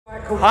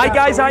Hi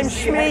guys, I'm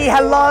Shmi,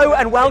 hello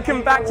and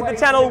welcome back to the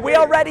channel. We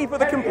are ready for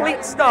the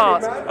complete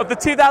start of the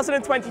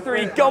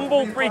 2023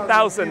 Gumball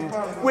 3000.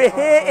 We're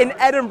here in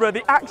Edinburgh,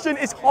 the action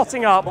is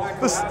hotting up.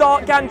 The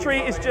start gantry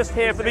is just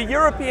here for the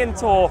European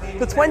Tour,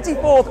 the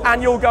 24th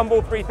annual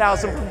Gumball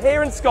 3000 from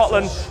here in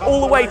Scotland all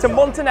the way to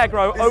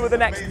Montenegro over the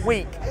next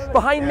week.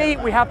 Behind me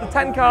we have the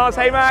 10 cars.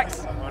 Hey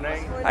Max.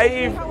 Morning.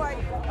 Hey Eve.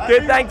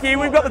 Good, thank you.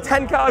 We've got the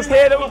 10 cars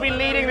here that will be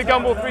leading the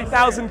Gumball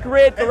 3000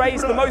 grid. They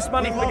raised the most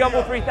money for the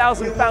Gumball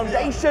 3000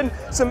 Foundation.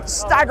 Some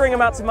staggering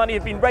amounts of money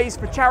have been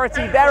raised for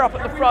charity. They're up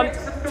at the front.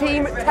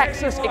 Team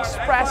Texas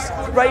Express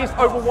raised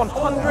over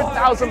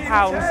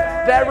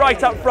 £100,000. They're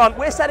right up front.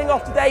 We're setting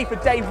off today for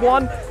day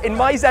one in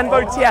my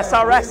Zenvo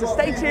TSR-S. So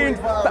stay tuned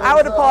for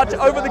our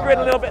departure over the grid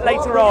a little bit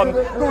later on.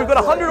 But we've got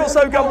 100 or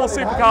so Gumball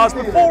Supercars.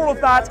 Before all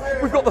of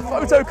that, we've got the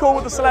photo call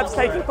with the celebs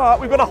taking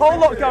part. We've got a whole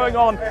lot going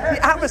on.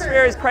 The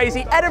atmosphere is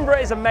crazy.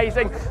 Edinburgh is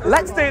amazing.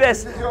 Let's do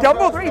this.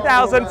 Gumball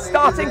 3000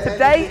 starting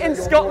today in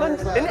Scotland,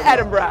 in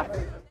Edinburgh.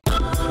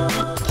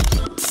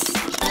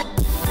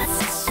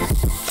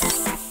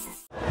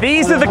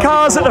 These are the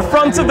cars at the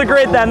front of the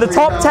grid then, the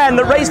top 10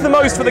 that raised the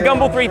most for the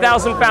Gumball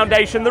 3000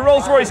 Foundation. The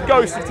Rolls-Royce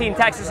Ghost of Team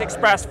Texas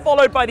Express,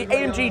 followed by the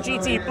AMG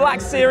GT Black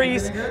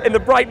Series in the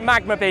bright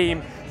magma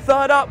beam.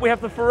 Third up, we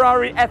have the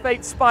Ferrari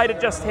F8 Spider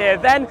just here.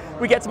 Then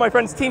we get to my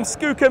friends Team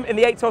Skookum in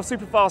the 812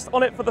 Superfast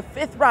on it for the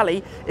 5th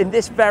rally in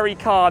this very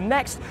car.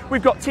 Next,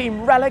 we've got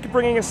Team Relic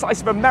bringing a slice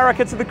of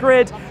America to the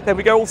grid. Then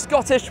we go all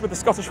Scottish with the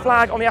Scottish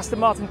flag on the Aston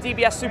Martin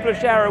DBS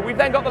Superleggera. We've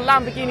then got the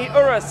Lamborghini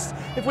Urus.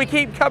 If we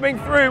keep coming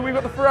through, we've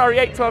got the Ferrari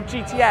 812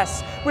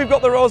 GTS. We've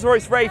got the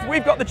Rolls-Royce Wraith.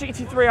 We've got the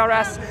GT3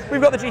 RS.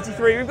 We've got the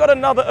GT3. We've got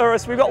another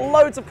Urus. We've got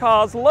loads of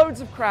cars, loads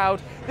of crowd.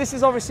 This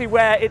is obviously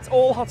where it's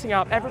all hotting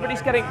up.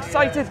 Everybody's getting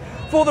excited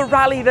for the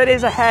rally that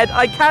is ahead.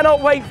 I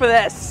cannot wait for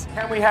this.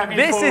 Can we have you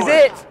This forward? is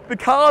it. The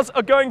cars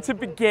are going to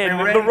begin.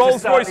 The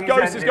Rolls-Royce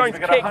Ghost is going to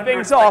kick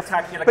things off.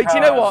 But do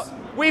you know what?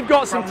 We've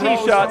got some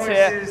t-shirts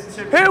here.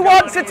 Who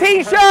wants a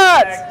t-shirt?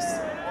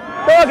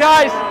 Come on,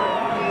 guys.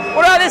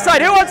 What about this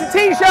side? Who wants a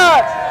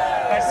t-shirt?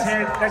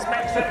 Let's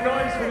make some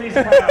noise for these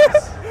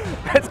cars.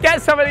 Let's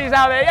get some of these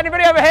out there.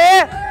 Anybody over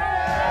here?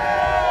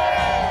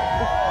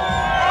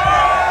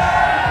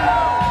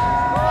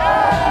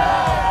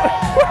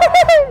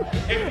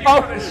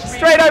 Oh,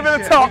 straight over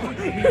the top.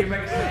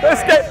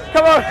 Let's get,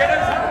 come on.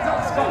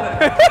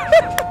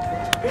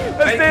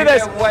 Let's do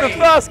this. The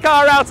first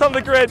car out on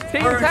the grid.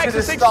 Team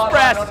Texas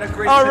Express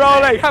are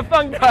rolling. Have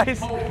fun, guys.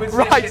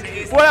 Right,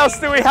 what else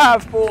do we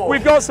have?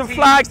 We've got some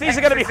flags. These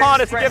are going to be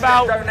harder to give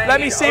out.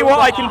 Let me see what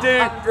I can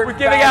do. We're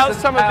giving out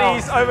some of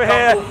these over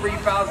here.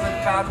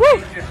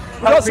 Woo.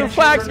 We've got some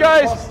flags,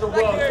 guys. So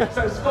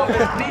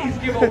Scotland, please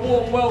give a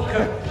warm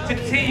welcome to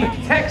Team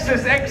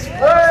Texas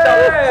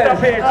Express. Stop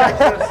here,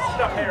 Texas.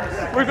 Stop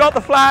here. We've got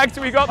the flags,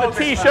 we've got the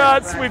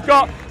t-shirts,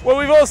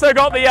 we've also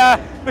got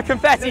the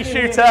confetti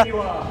shooter.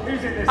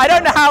 I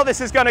don't know how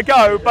this is going to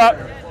go, but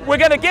we're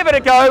going to give it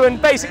a go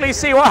and basically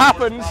see what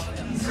happens.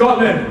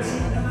 Scotland,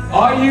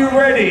 are you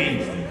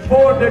ready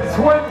for the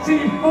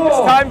 24th? It's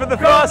time for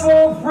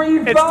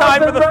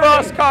the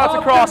first car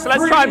to cross. So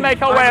let's try and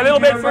make our way a little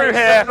bit through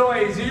here.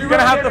 We're going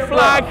to have the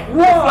flag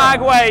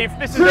wave.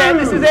 This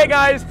is it,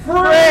 guys. 3,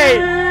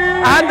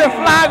 and the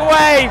flag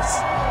waves.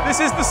 This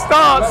is the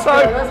start, so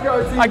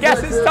I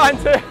guess it's time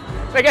to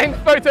begin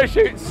photo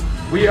shoots.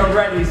 We are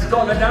ready,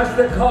 Scotland. As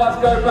the cars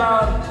go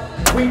down,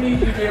 we need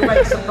you to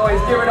make some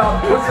noise. Give it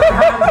up. Put some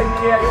hands in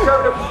the air.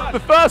 Show them. The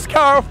first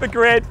car off the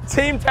grid,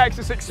 Team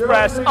Texas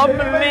Express.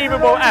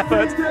 Unbelievable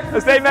effort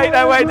as they make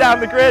their way down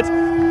the grid.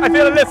 I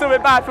feel a little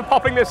bit bad for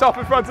popping this off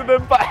in front of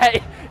them, but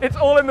hey, it's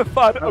all in the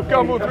fun of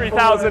Gumball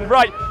 3000.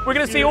 Right, we're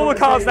going to see all the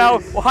cars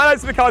now, or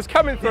highlights of the cars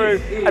coming through,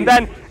 and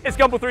then it's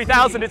Gumball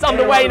 3000. It's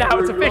underway now.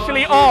 It's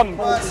officially on.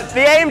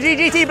 The AMG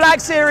GT Black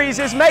Series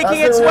is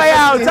making its way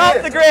out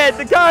up the grid.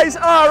 The guys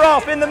are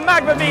off in the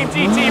Magma Beam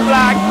GT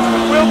Black.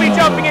 We'll be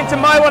jumping into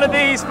my one of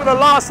these for the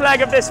last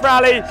leg of this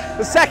rally.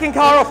 The second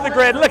car off the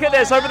grid. Look at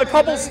this, over the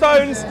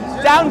cobblestones,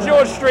 down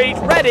George Street,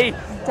 ready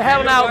to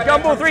hell now.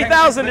 Gumball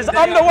 3000 is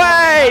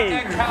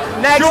underway.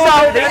 Next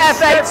up, the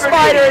F8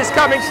 Spider is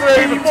coming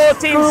through before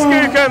Team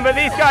Skookum, but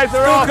these guys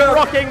are off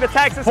rocking the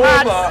Texas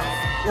hats.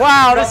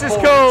 Wow, this is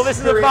cool. This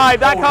is a vibe.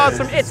 That car's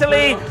from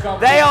Italy.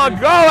 They are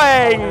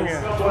going.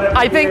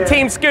 I think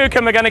Team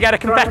Skookum are going to get a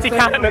confetti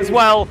cannon as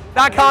well.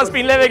 That car's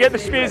been living at the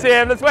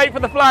museum. Let's wait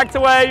for the flag to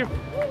wave.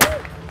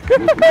 The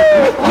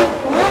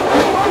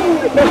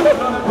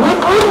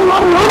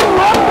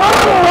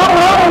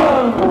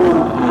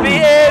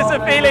ears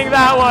are feeling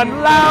that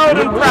one, loud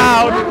and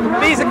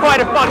proud. These are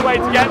quite a fun way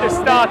to get this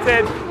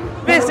started.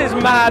 This is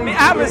mad. The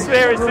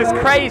atmosphere is just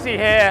crazy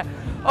here.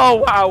 Oh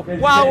wow,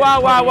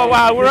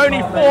 wow. We're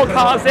only 4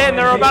 cars in.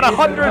 There are about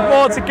 100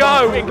 more to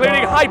go,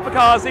 including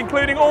hypercars,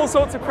 including all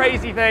sorts of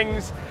crazy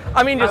things.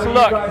 I mean, just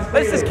look,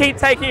 let's just keep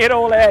taking it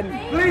all in.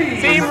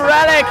 Team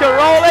Relic are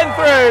rolling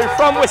through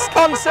from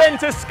Wisconsin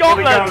to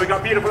Scotland,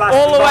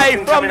 all the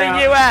way from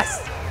the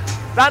US.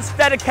 That's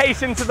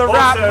dedication to the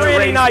wrap,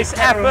 really nice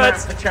effort.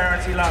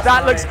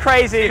 That looks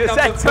crazy, the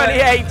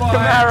Z28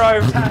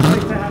 Camaro.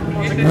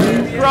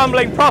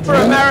 Grumbling, proper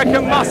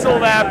American muscle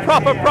there,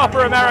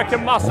 proper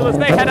American muscle as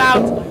they head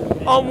out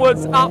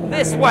onwards up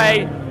this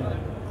way.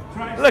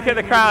 Look at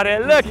the crowd here,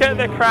 look at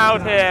the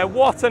crowd here.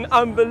 What an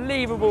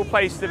unbelievable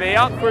place to be,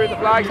 up through the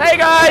flags. Hey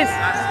guys!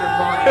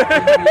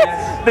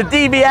 The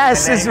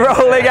DBS is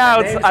rolling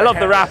out. I love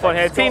the wrap on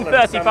here. Team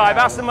 35,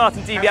 Aston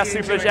Martin DBS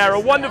Supercar, a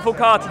wonderful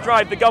car to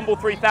drive, the Gumball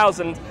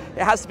 3000.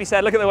 It has to be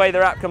said, look at the way the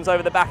wrap comes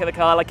over the back of the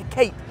car, like a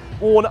cape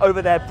worn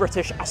over their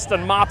British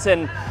Aston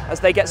Martin as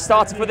they get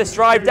started for this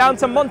drive down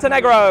to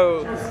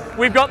Montenegro.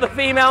 We've got the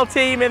female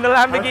team in the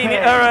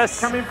Lamborghini Urus.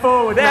 Coming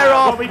forward. They're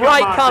off,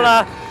 bright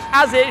colour,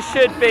 as it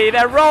should be.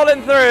 They're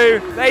rolling through.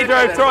 They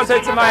drove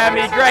Toronto to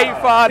Miami, great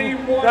fun.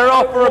 They're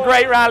off for a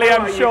great rally,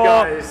 I'm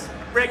sure.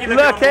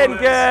 Looking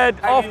good.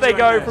 Off they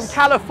go from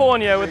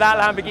California with that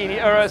Lamborghini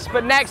Urus.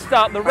 But next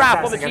up, the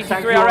wrap on the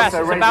GT3RS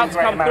is about to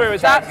come through.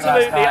 It's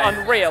absolutely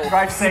unreal.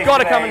 You've got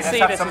to come and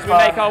see this as we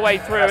make our way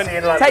through and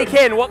take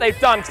in what they've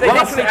done. Because they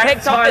literally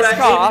picked up this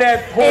car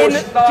in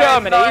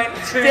Germany,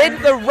 did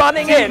the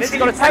running in. It's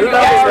got to take the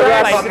extra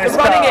place. Did the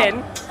running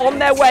in on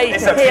their way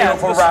to here, to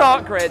the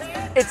start grid.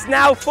 It's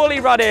now fully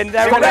run in.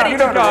 They're ready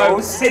to go.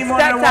 It's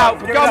stepped out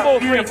for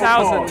Gumball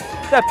 3000.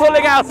 They're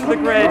pulling out of the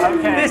grid.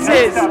 This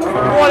is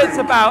what it's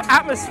about.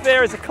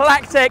 Atmosphere is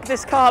eclectic.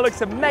 This car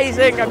looks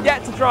amazing. I'm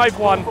yet to drive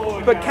one,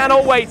 but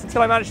cannot wait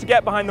until I manage to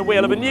get behind the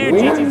wheel of a new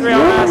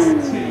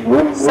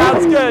GT3RS.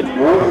 Sounds good.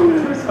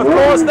 Of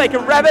course, they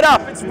can rev it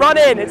up. It's run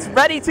in. It's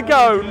ready to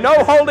go.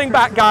 No holding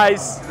back,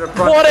 guys.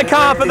 What a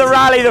car for the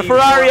rally, the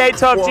Ferrari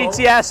 812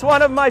 GTS.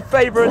 One of my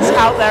favorites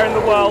out there in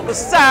the world. The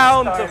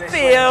sound, the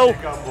feel,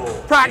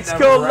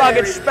 practical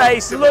luggage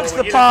space, looks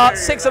the part,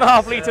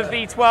 6.5 litre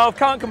V12.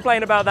 Can't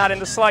complain about that in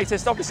the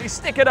slightest. Obviously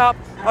stick it up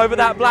over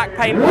that black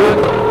paintwork.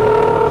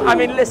 I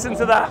mean, listen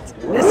to that.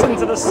 Listen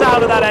to the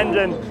sound of that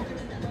engine.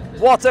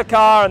 What a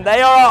car, and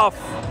they are off.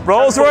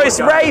 Rolls-Royce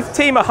Wraith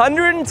Team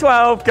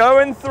 112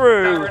 going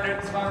through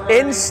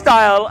in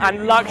style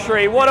and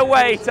luxury. What a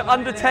way to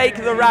undertake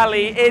the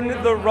rally in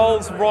the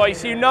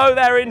Rolls-Royce. You know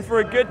they're in for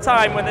a good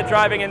time when they're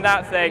driving in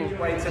that thing.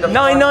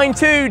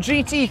 992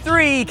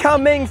 GT3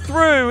 coming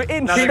through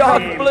in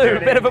shark blue.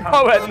 Bit of a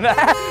poet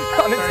there,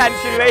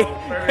 unintentionally.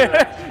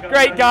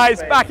 Great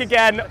guys, back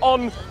again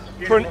on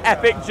for an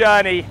epic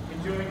journey.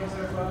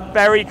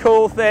 Very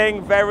cool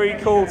thing, very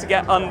cool to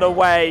get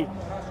underway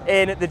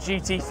in the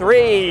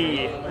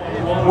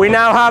GT3. We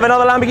now have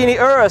another Lamborghini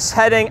Urus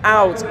heading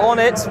out on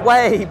its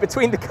way.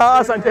 Between the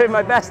cars, I'm doing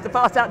my best to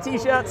pass out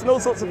t-shirts and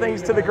all sorts of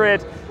things to the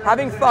grid.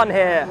 Having fun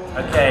here.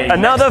 Okay,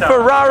 another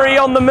Ferrari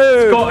on the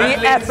move, the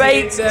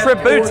F8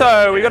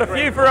 Tributo. We've got a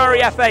few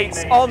Ferrari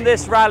F8s on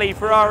this rally.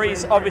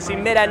 Ferrari's obviously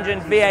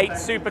mid-engine V8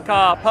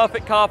 supercar.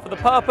 Perfect car for the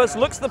purpose,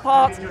 looks the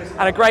part,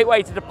 and a great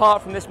way to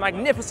depart from this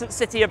magnificent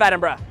city of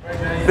Edinburgh.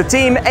 The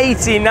Team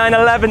 80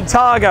 911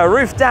 Targa,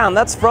 roof down.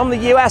 That's from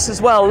the US as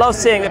well. Love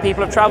seeing that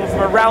people have traveled from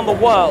around the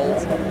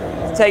world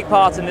to take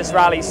part in this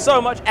rally.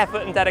 So much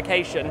effort and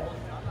dedication.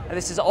 And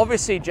this is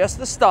obviously just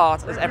the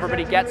start as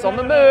everybody gets on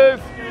the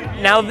move.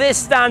 Now this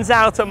stands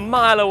out a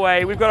mile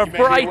away. We've got a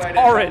bright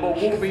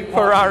orange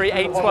Ferrari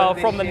 812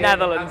 from the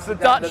Netherlands. The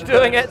Dutch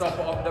doing it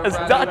as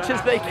Dutch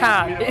as they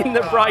can in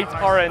the bright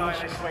orange.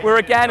 We're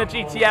again a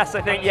GTS,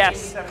 I think,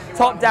 yes.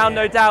 Top down,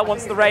 no doubt,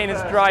 once the rain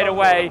has dried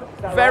away.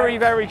 Very,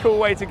 very cool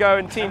way to go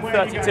in Team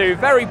 32.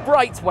 Very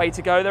bright way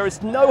to go. There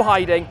is no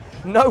hiding,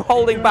 no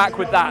holding back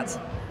with that.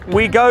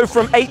 We go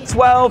from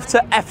 812 to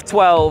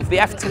F12. The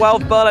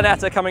F12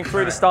 Berlinetta coming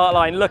through the start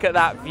line. Look at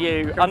that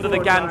view under the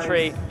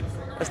gantry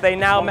as they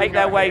now make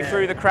their way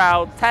through the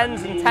crowd.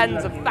 Tens and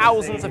tens of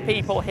thousands of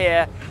people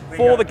here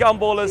for the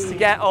Gumballers to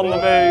get on the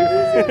move.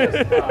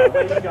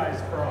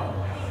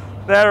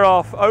 They're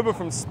off over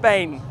from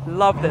Spain.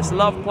 Love this,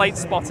 love plate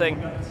spotting.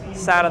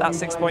 Sound of that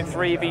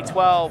 6.3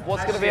 V12.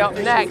 What's going to be up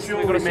next?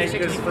 We've got a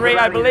C63,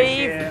 I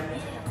believe.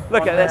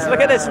 Look at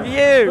this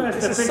view.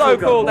 This is so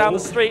cool down the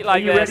street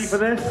like this.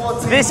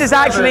 This is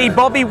actually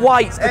Bobby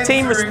White, the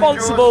team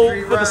responsible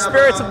for the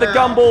Spirit of the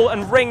Gumball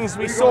and rings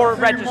we saw at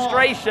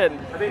registration.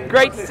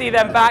 Great to see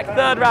them back.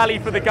 Third rally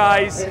for the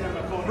guys.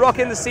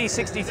 Rocking the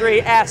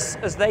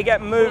C63S as they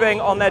get moving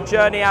on their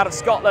journey out of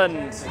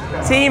Scotland.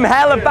 Team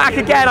Hell are back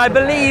again, I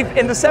believe,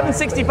 in the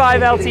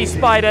 765 LT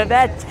Spider,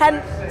 their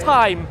 10th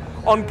time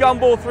on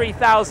Gumball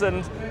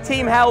 3000.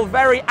 Team Hell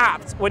very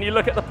apt when you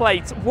look at the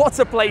plate. What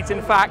a plate,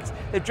 in fact.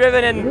 They've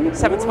driven in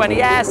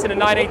 720S and a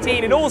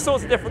 918 in all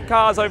sorts of different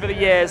cars over the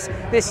years.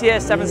 This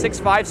year's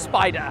 765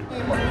 Spider.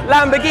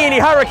 Lamborghini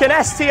Huracan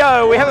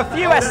STO. We have a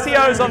few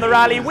STOs on the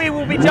rally. We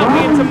will be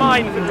jumping into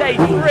mine for day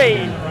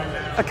 3.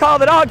 A car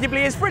that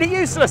arguably is pretty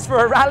useless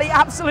for a rally.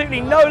 Absolutely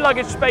no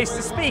luggage space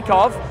to speak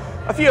of.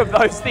 a few of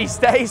those these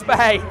days, but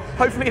hey,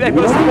 hopefully they've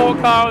got a sport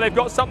car or they've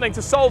got something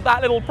to solve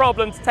that little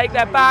problem, to take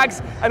their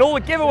bags and all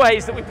the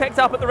giveaways that we picked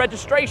up at the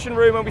registration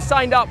room when we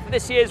signed up for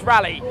this year's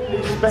rally.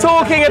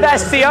 Talking of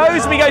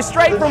STOs, we go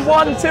straight from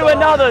one to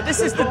another.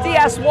 This is the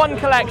DS1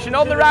 collection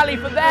on the rally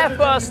for their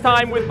first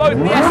time, with both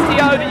the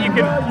STO that you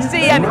can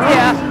see and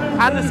hear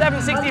and the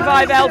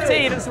 765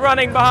 LT that's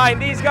running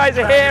behind. These guys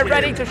are here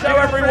ready to show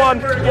everyone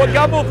what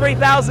Gumball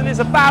 3000 is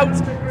about.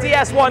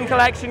 DS1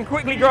 collection,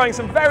 quickly growing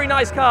some very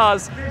nice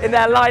cars in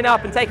their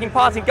lineup and taking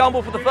part in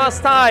Gumball for the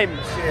first time.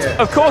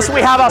 Of course,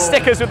 we have our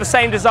stickers with the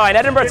same design.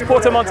 Edinburgh to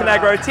Porto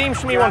Montenegro, Team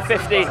Shmi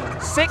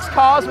 150. 6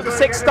 cars with the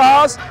 6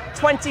 stars,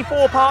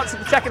 24 parts of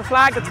the checkered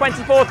flag, the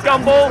 24th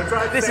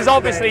Gumball. This is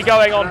obviously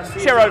going on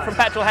Chiro from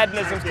Petrol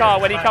Hedonism's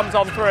car when he comes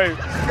on through.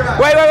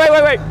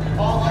 Wait.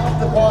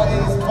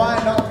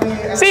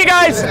 See you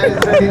guys!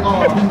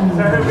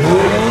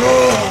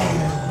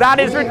 That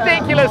is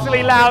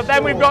ridiculously loud.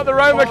 Then we've got the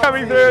Roma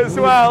coming through as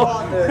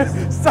well.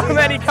 So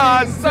many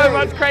cars, so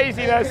much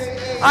craziness.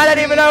 I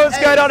don't even know what's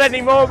going on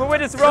anymore, but we're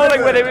just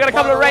rolling with it. We've got a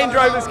couple of Range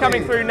Rovers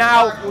coming through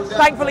now.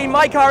 Thankfully,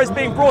 my car is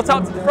being brought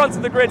up to the front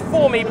of the grid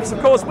for me because,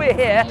 of course, we're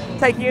here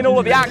taking in all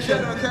of the action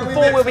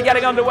before we'll be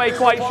getting underway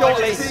quite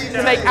shortly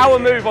to make our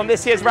move on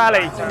this year's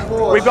rally.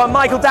 We've got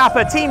Michael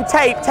Dapper, Team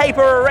Tape. Tape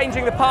are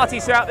arranging the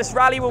parties throughout this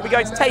rally. We'll be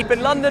going to Tape in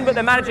London, but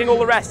they're managing all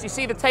the rest. You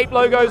see the Tape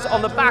logos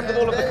on the back of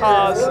all of the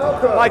cars.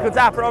 Michael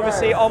Dapper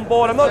obviously on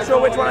board. I'm not sure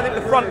which one, I think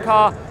the front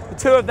car. The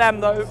 2 of them,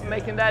 though,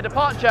 making their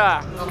departure.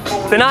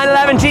 The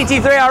 911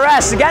 GT3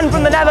 RS, again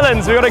from the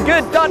Netherlands. We've got a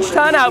good Dutch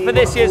turnout for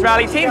this year's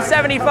rally. Team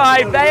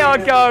 75, they are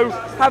go.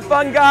 Have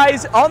fun,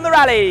 guys, on the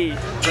rally.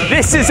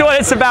 This is what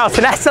it's about,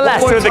 an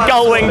SLS with the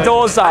gull wing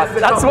doors up.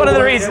 That's one of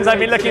the reasons I've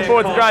been looking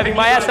forward to driving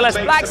my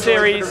SLS Black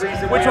Series,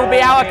 which will be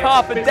our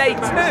car for day 2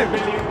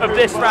 of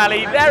this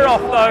rally. They're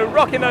off, though,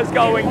 rocking those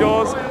gull wing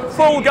doors.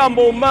 Full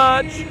Gumball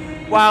merch.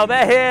 Wow,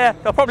 they're here.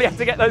 They'll probably have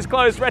to get those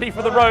clothes ready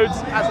for the roads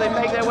as they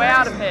make their way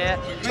out of here.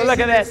 But look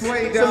at this.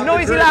 Some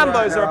noisy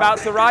Lambos are about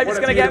to arrive. It's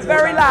going to get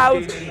very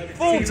loud.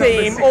 Full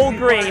team, all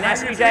green,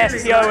 SVJ,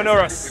 STO and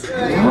Urus.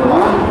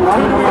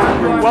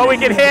 Well, we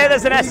can hear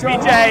there's an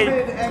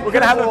SVJ. We're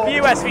going to have a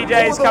few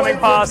SVJs coming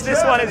past.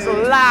 This one is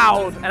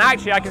loud. And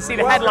actually, I can see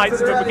the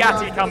headlights of a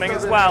Bugatti coming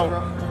as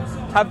well.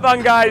 Have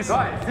fun, guys.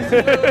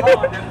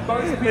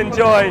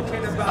 Enjoy.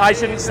 I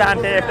shouldn't stand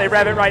here. If they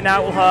rev it right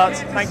now, it will hurt.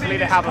 Thankfully,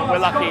 they haven't. We're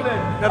lucky.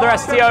 Another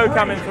STO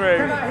coming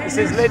through. This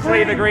is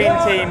literally the green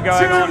team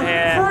going on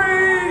here.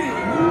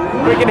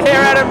 We can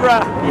hear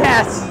Edinburgh.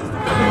 Yes.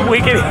 We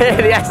can hear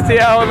the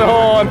STO on the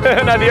horn.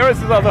 No, the Urus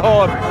is on the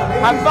horn.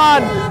 Have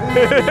fun.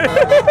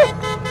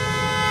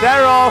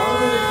 They're off.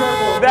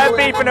 They're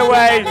beeping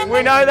away.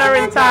 We know they're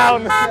in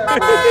town.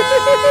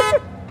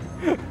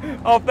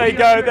 Off they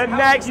go. Then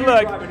next,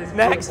 look,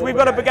 next we've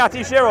got a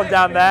Bugatti Chiron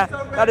down there.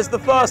 That is the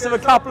first of a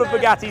couple of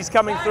Bugattis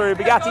coming through.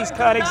 Bugatti's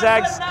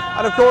Koenigsegg's,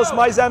 and of course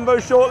my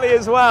Zenvo shortly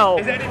as well.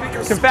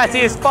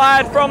 Confetti is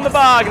fired from the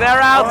bug. They're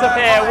out of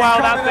here while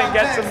that thing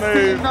gets a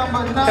move.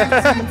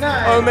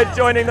 Omid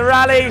joining the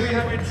rally.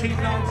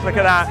 Look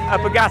at that. A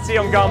Bugatti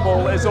on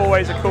Gumball is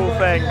always a cool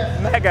thing.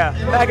 Mega,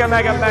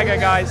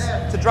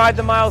 guys. To drive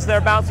the miles they're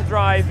about to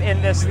drive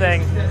in this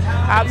thing.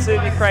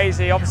 Absolutely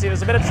crazy. Obviously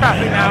there's a bit of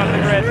traffic now in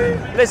the grid.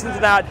 Listen to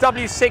that,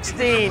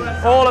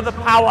 W16, all of the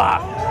power.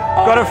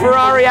 Got a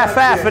Ferrari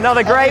FF,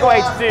 another great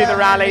way to do the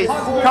rally.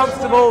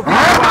 Comfortable.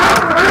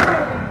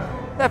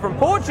 They're from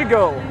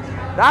Portugal.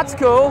 That's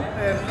cool.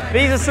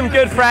 These are some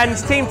good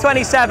friends. Team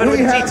 27 with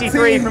the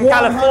GT3 from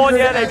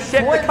California. They've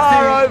shipped the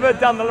car over,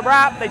 done the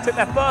wrap. They took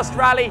their first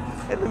rally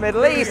in the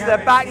Middle East.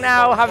 They're back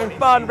now, having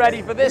fun,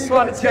 ready for this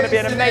one. It's going to be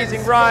an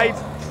amazing ride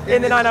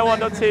in the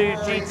 901.2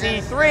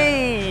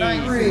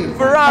 GT3.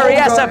 Ferrari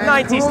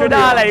SF90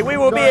 Stradale. We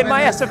will be in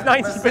my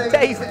SF90 for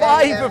day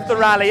 5 of the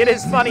rally. It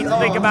is funny to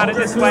think about it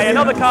this way.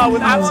 Another car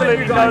with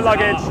absolutely no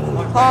luggage.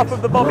 Half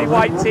of the Bobby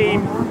White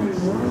team.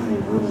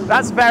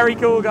 That's very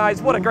cool,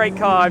 guys. What a great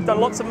car. I've done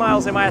lots of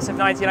miles in my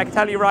SF90, and I can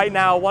tell you right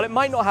now, while it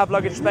might not have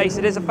luggage space,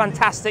 it is a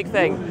fantastic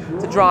thing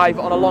to drive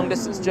on a long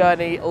distance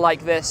journey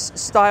like this.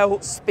 Style,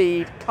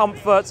 speed,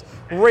 comfort,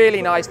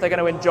 really nice. They're going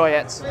to enjoy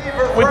it.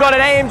 We've got an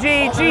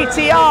AMG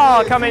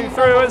GTR coming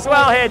through as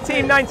well here.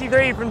 Team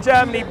 93 from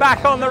Germany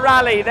back on the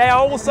rally. They are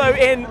also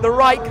in the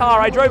right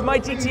car. I drove my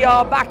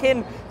GTR back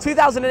in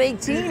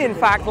 2018, in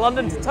fact,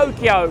 London to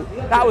Tokyo.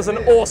 That was an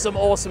awesome,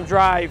 awesome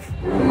drive.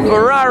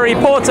 Ferrari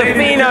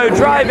Portofino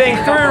driving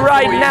through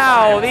right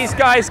now. These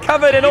guys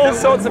covered in all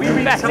sorts of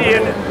confetti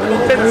and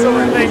tinsel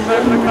and things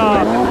over the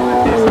car.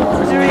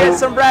 Doing it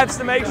some revs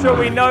to make sure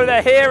we know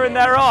they're here and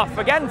they're off.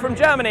 Again from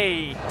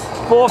Germany.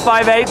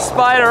 458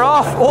 Spider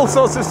off, all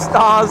sorts of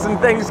stars and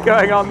things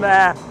going on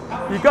there.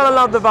 You've got to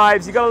love the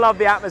vibes, you've got to love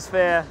the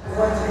atmosphere.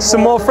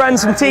 Some more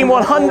friends from Team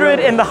 100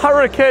 in the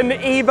Hurricane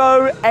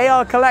Evo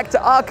AR Collector.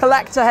 R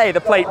Collector, hey,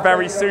 the plate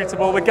very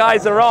suitable. The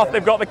guys are off,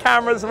 they've got the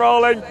cameras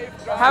rolling.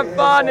 Have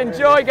fun,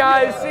 enjoy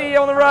guys, see you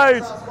on the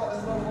road.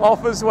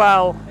 Off as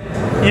well.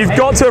 You've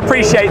got to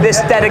appreciate this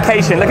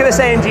dedication. Look at this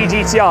AMG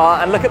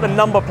GTR and look at the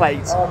number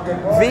plate.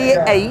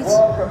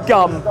 V8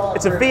 Gum.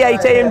 It's a V8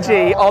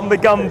 AMG on the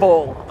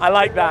Gumball. I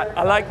like that.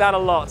 I like that a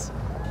lot.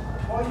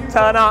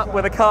 Turn up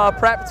with a car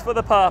prepped for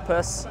the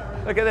purpose.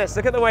 Look at this.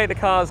 Look at the way the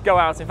cars go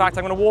out. In fact,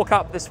 I'm going to walk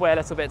up this way a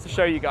little bit to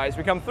show you guys.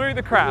 We come through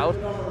the crowd,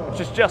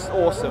 which is just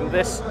awesome.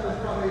 This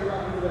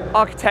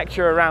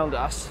architecture around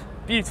us.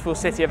 Beautiful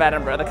city of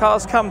Edinburgh. The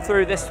cars come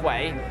through this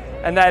way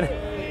and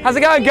then, how's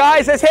it going,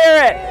 guys? Let's hear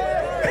it.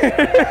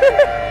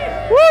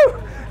 Woo!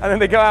 And then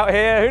they go out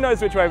here. Who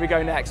knows which way we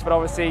go next? But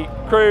obviously,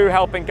 crew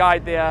helping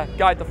guide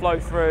the flow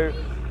through.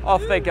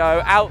 Off they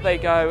go,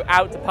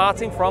 out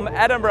departing from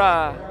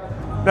Edinburgh.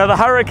 Now the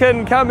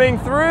Hurricane coming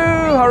through.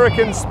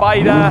 Hurricane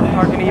Spider,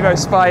 Hurricane Evo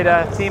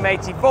Spider, Team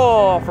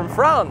 84 from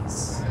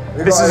France.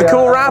 This is a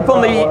cool wrap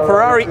on the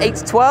Ferrari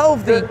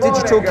 812, the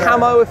digital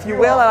camo, if you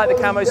will. I like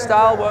the camo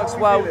style. Works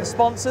well with the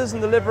sponsors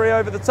and the livery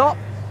over the top.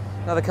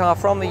 Another car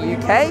from the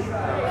UK.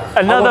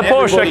 Another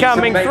Porsche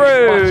coming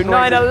through,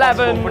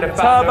 911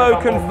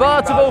 turbo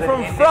convertible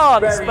from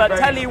France. But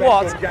tell you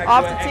what,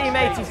 after Team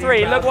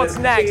 83, look what's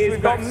next.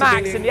 We've got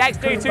Max in the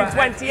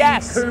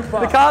XJ220S,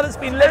 the car that's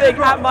been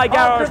living at my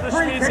garage,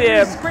 the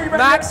museum.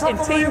 Max in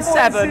Team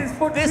 7.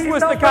 This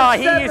was the car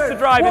he used to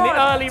drive in the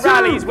early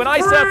rallies when I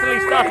certainly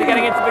started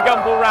getting into the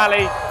Gumball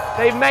rally.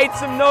 They've made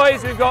some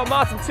noise. We've got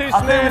Martin Too Smooth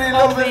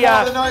on the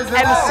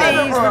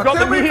MCs. We've got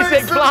the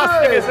music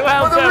blasting as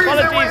well. So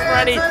apologies for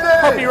any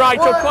copyright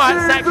or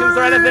quiet sections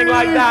or anything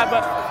like that.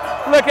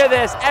 But look at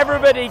this.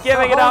 Everybody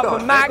giving it up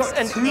for Max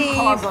and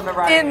Eve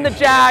in the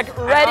Jag,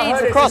 ready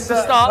to cross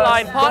the start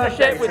line.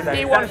 Partnership with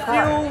E1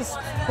 Fuels.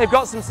 They've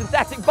got some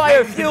synthetic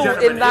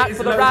biofuel in that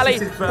for the rally,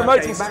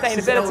 promoting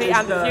sustainability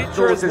and the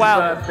future as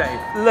well.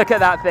 Look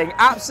at that thing,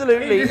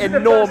 absolutely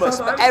enormous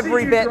for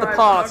every bit the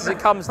parts as it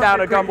comes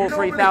down a Gumball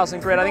 3000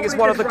 grid. I think it's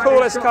one of the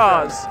coolest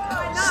cars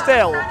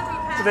still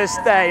to this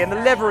day, and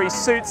the livery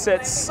suits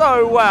it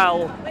so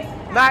well.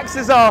 Max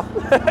is off.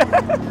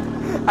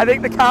 I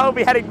think the car will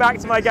be heading back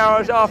to my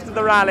garage after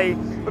the rally.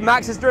 But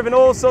Max has driven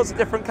all sorts of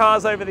different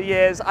cars over the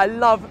years. I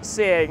love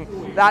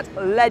seeing that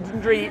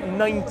legendary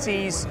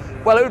 90s,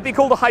 well, it would be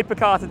called a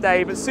hypercar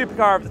today, but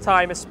supercar of the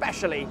time,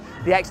 especially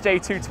the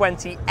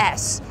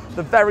XJ220S,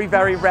 the very,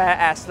 very rare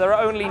S. There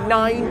are only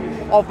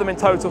 9 of them in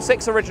total,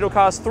 6 original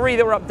cars, 3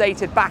 that were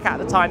updated back at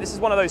the time. This is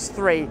one of those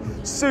 3.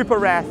 Super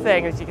rare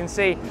thing. As you can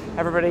see,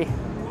 everybody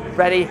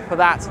ready for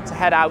that to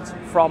head out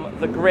from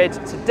the grid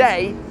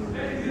today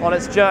on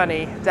its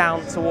journey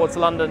down towards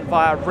London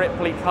via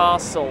Ripley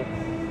Castle.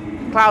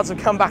 Clouds have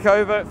come back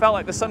over. It felt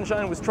like the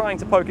sunshine was trying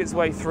to poke its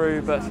way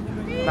through, but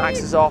Max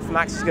is off.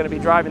 Max is going to be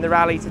driving the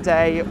rally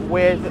today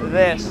with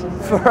this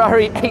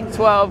Ferrari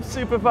 812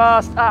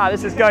 Superfast.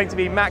 This is going to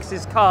be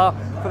Max's car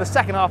for the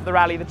second half of the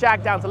rally. The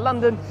Jag down to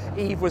London.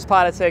 Eve was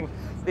piloting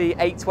the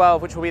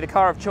 812, which will be the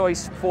car of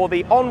choice for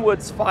the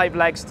onwards 5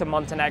 legs to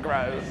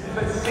Montenegro.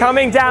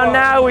 Coming down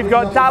now, we've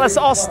got Dallas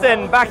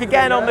Austin back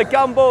again on the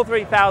Gumball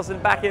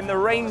 3000, back in the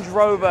Range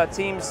Rover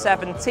Team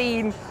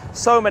 17.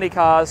 So many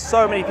cars,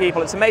 so many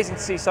people. It's amazing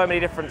to see so many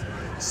different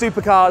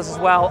supercars as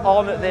well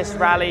on this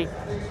rally.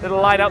 Little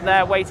line up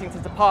there waiting to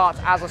depart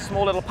as a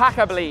small little pack,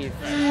 I believe.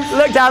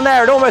 Look down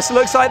there, it almost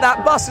looks like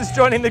that bus is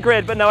joining the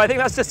grid, but no, I think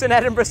that's just an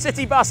Edinburgh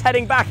City bus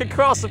heading back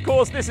across. Of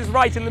course, this is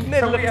right in the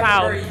middle of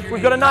town.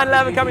 We've got a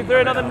 911 coming through,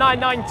 another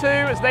 992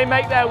 as they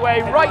make their way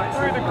right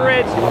through the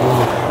grid.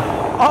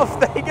 Off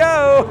they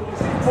go.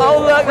 Oh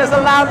look, there's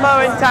a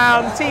Lambo in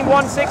town. Team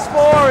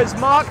 164 is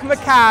Mark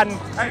McCann.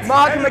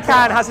 Mark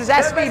McCann has his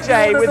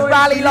SVJ with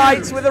rally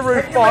lights, with a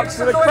roof box,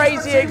 with a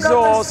crazy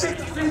exhaust.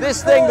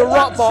 This thing, the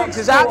rot box,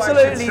 is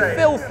absolutely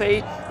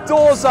filthy.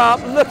 Doors up,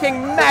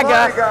 looking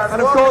mega,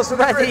 and of course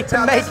ready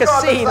to make a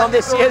scene on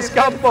this year's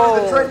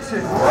Gumball. There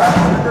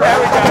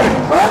we go.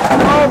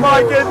 Oh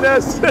my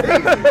goodness.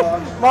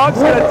 Mark's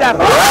going to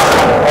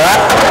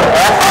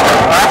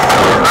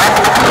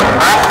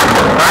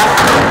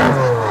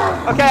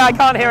Okay, I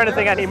can't hear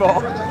anything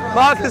anymore.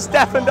 Mark has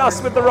deafened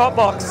us with the rot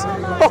box.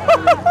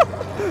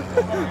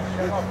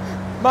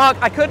 Mark,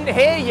 I couldn't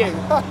hear you.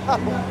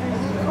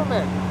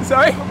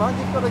 Sorry? Mark,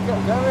 you've got to go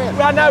in.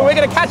 Well, no, we're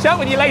going to catch up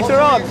with you later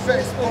on.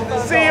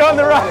 See you on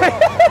the right.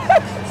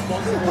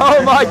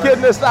 Oh my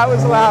goodness, that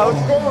was loud.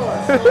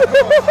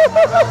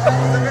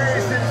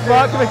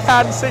 Mark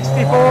McCann,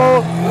 64.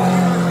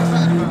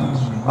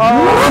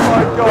 Oh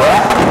my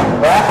God.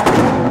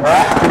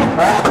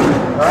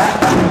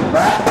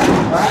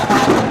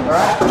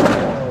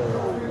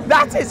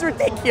 That is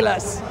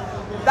ridiculous.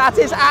 That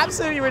is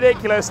absolutely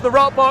ridiculous. The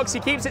rot box, he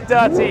keeps it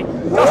dirty.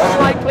 Doesn't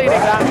like cleaning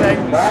that thing.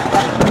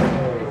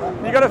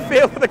 You've got to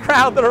feel for the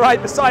crowd that are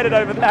right beside it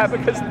over there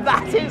because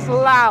that is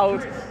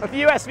loud. A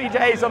few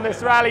SVJs on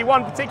this rally,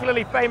 one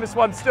particularly famous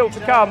one still to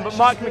come, but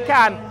Mark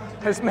McCann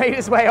has made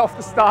his way off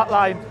the start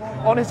line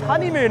on his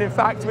honeymoon, in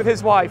fact, with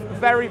his wife.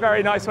 Very,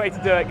 very nice way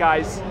to do it,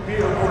 guys.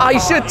 I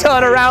should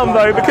turn around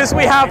though, because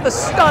we have the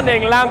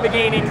stunning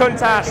Lamborghini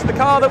Countach, the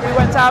car that we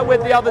went out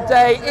with the other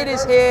day. It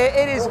is here,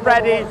 it is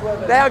ready.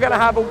 They are going to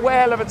have a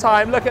whale of a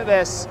time. Look at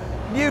this.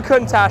 New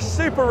Countach,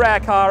 super rare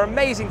car,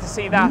 amazing to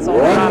see that on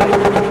the rally.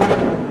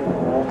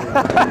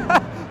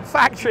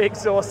 Factory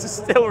exhaust is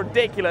still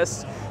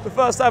ridiculous. The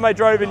first time I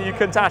drove a New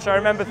Countach, I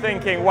remember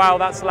thinking, wow,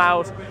 that's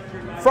loud.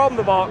 From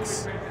the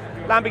box,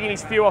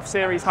 Lamborghini's few off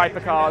series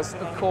hypercars,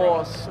 of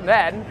course. And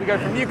then we go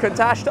from New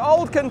Countach to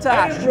old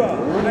Countach.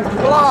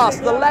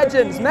 Blast, the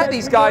legends, met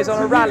these guys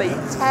on a rally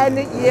 10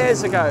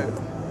 years ago.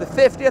 The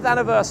 50th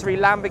anniversary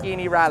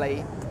Lamborghini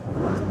rally.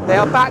 They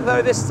are back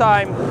though this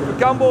time,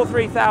 Gumball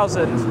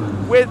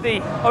 3000 with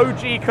the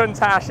OG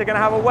Countach. They're going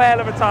to have a whale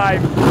of a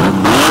time.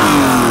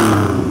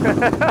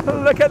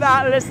 Look at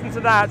that, listen to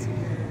that.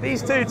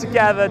 These two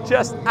together,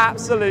 just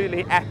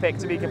absolutely epic,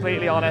 to be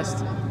completely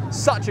honest.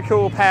 Such a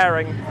cool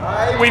pairing.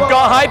 We've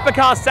got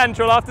Hypercar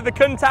Central. After the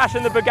Countach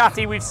and the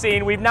Bugatti we've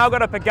seen, we've now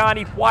got a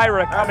Pagani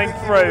Huayra coming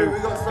through.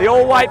 The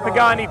all-white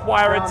Pagani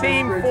Huayra,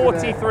 Team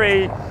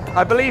 43,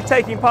 I believe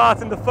taking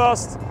part in the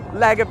first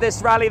leg of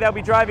this rally. They'll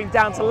be driving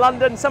down to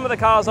London. Some of the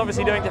cars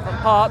obviously doing different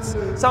parts.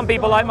 Some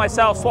people like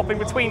myself swapping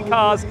between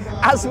cars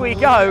as we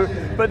go,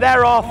 but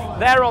they're off,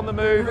 they're on the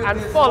move,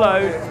 and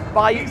followed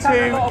by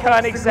two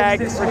Koenigsegg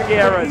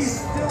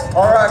Regeras.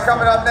 All right,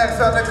 coming up next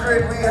on the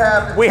grid,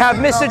 we have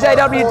Mr.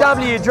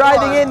 JWW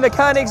driving in the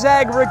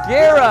Koenigsegg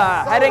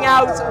Regera, heading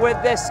out with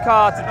this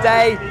car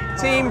today.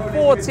 Team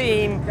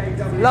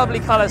 14, lovely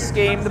color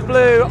scheme, the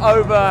blue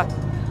over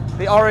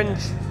the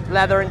orange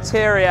leather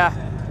interior.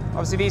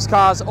 Obviously these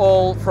cars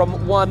all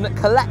from one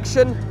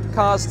collection,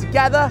 cars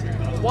together.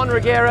 One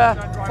Regera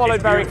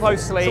followed very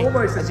closely,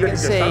 as you can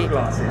see,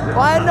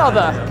 by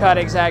another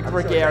Koenigsegg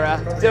Regera,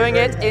 doing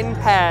it in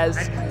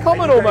pairs.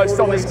 Common almost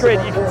on this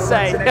grid, you can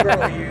say.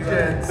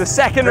 The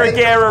second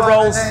Regera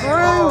rolls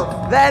through,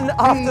 then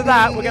after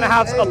that we're going to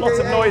have a lot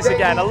of noise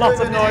again, a lot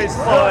of noise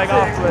following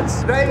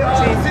afterwards.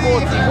 Team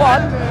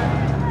 41,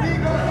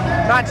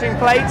 matching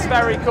plates,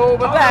 very cool,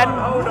 but then,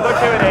 look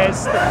who it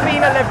is, the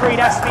cleaner liveried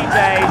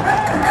SVJ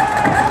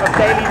of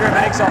Daily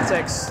Driven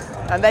Exotics.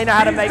 And they know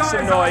how to make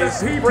some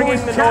noise,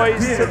 bringing the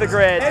noise to the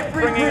grid,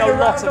 bringing a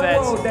lot of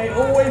it.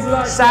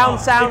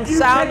 Sound, sound,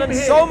 sound, and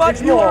so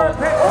much more.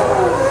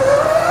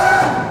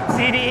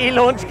 DDE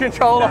launch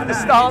control off the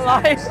start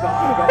line.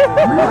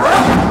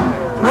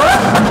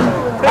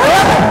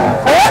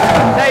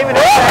 David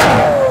is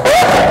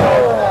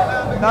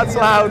saying, that's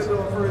loud,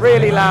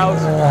 really loud.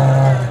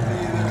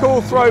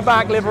 Cool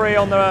throwback livery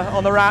on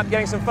the wrap,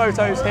 getting some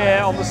photos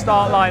here on the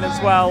start line as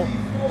well.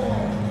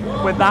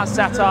 With that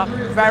setup,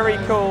 very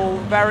cool,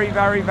 very,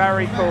 very,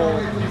 very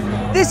cool.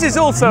 This is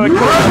also a cool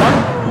one.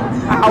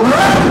 Ow,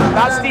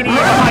 that's DDE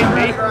behind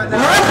me.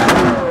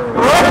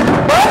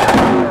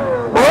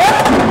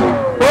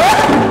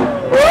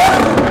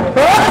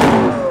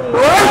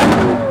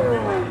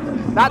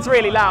 That's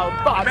really loud,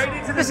 but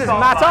this is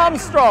Matt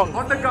Armstrong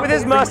with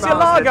his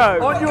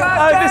Murciélago. Oh,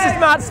 this is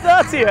Matt's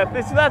 30th.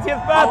 This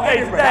 30th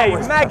birthday today.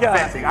 Mega.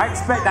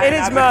 It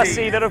is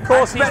Mercy that, of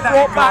course, he's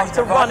brought back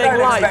to running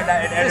life.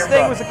 This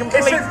thing was a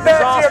complete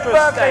disastrous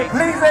state.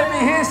 Please let me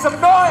hear some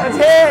noise. Let's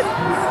hear it.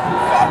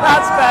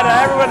 That's better.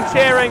 Everyone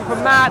cheering for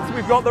Matt.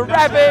 We've got the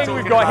revving.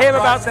 We've got him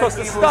about to cross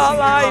the start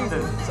line.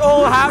 It's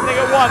all happening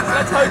at once.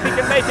 Let's hope he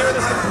can make it with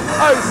us.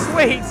 Oh,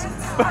 sweet.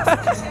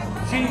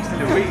 Jeez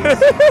Louise.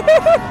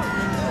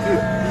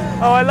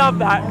 Oh, I love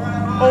that.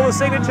 All the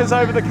signatures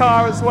over the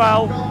car as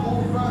well.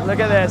 Look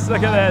at this,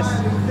 look at this.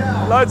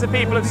 Loads of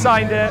people have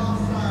signed it.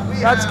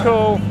 That's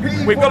cool.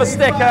 We've got a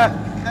sticker.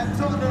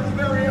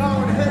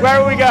 Where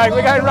are we going?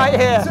 We're going right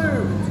here.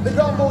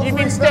 You've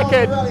been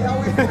stickered.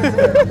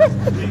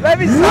 Let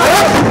me sign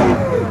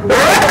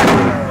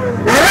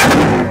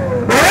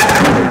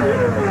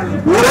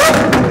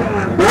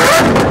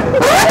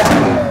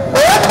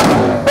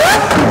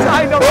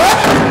signed on.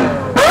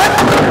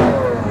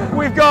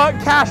 We've got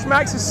Cash,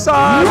 Max's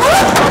son,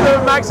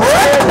 Max's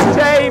kids,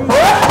 James,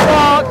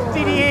 Mark,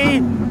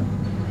 DDE.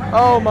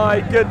 Oh my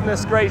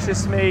goodness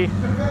gracious me.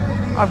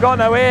 I've got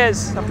no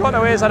ears. I've got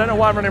no ears. I don't know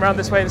why I'm running around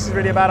this way. This is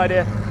really a bad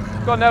idea.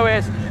 I've got no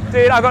ears.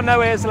 Dude, I've got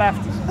no ears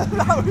left.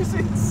 That was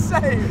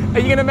insane. Are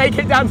you going to make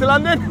it down to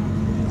London?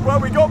 Well,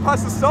 we got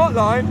past the start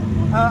line.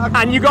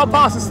 And you got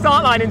past the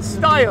start line in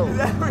style.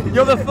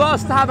 You're the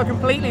first to have a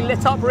completely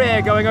lit up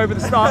rear going over the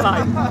start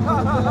line.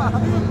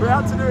 We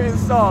had to do it in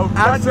style.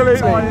 Absolutely.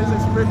 Tires,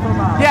 let's rip them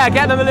out. Yeah,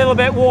 get them a little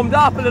bit warmed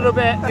up, a little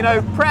bit, you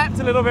know, prepped,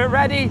 a little bit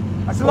ready.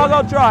 It's a long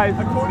old drive.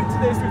 According to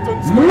this, we've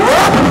done 20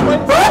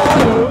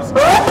 miles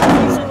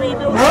since we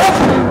rebuilt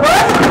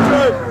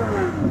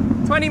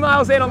the 20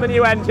 miles in on the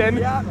new engine.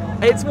 Yeah.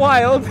 It's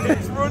wild.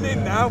 It's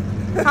running now.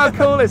 How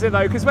cool is it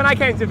though? Because when I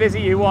came to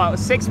visit you, what,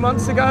 6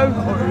 months ago?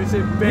 Oh, it was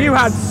in bits. You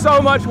had so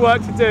much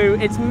work to do.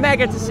 It's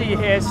mega to see you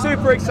here.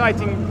 Super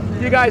exciting.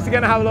 You guys are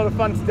going to have a lot of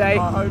fun today.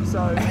 I hope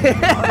so.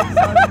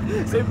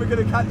 See if we're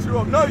going to catch you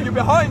up. No, you're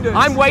behind us.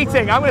 I'm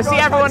waiting. I'm going to see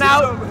everyone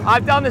out.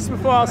 I've done this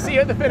before. I'll see you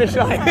at the finish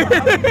line.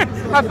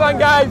 Have fun,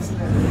 guys.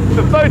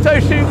 The photo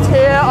shoots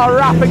here are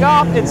wrapping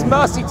up. It's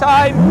Mercy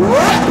time.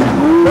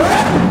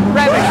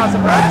 Revving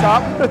hasn't wrapped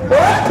up.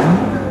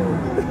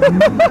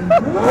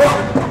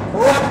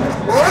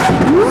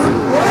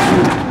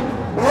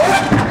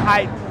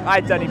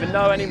 I don't even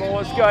know anymore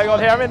what's going on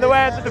here. I'm in the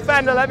way of the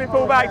Defender. Let me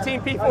pull back.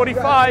 Team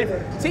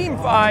P45, Team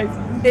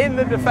 5 in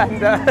the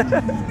Defender.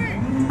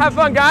 Have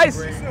fun,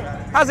 guys.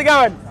 How's it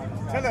going?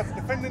 Tell us,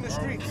 defending the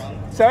streets.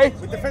 Sorry?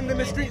 We're defending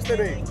the streets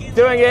today.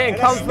 Doing it in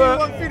comfort.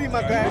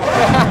 My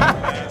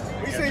guy.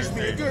 We say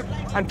speed, good.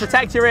 And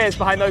protect your ears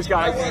behind those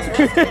guys.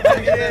 Defend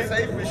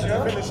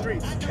the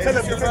streets. Tell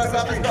us,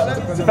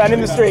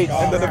 defending the streets.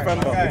 In the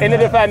Defender. In the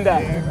Defender.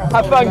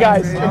 Have fun,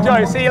 guys.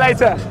 Enjoy. See you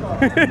later.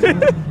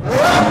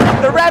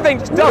 The revving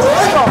just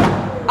doesn't stop.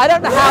 I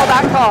don't know how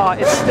that car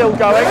is still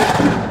going.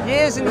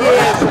 Years and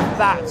years of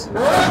that.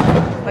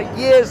 Like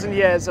years and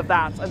years of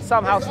that, and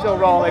somehow still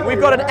rolling. We've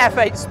got an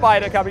F8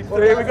 Spider coming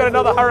through. We've got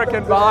another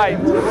Hurricane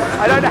behind.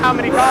 I don't know how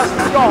many cars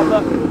we've got,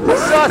 but I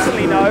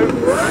certainly know,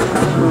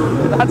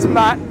 that's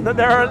Matt, that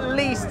there are at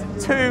least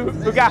 2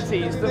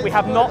 Bugattis that we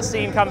have not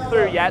seen come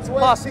through yet,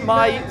 plus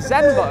my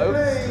Zenvo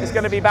is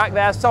going to be back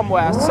there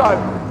somewhere. So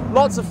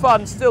lots of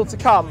fun still to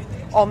come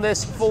on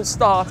this full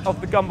start of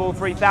the Gumball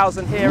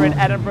 3000 here in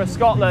Edinburgh,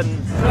 Scotland.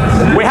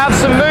 We have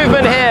some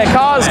movement here,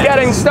 cars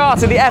getting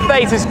started. The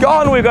F8 is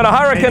gone, we've got a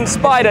Hurricane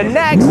Spider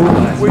next.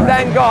 We've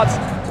then got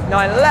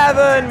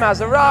 911,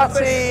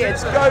 Maserati,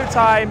 it's go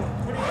time.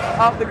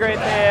 Up the grid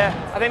here.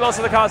 I think lots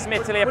of the cars from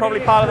Italy are probably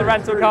part of the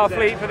rental car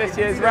fleet for this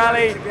year's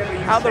rally.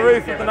 Out the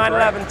roof of the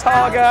 911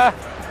 Targa.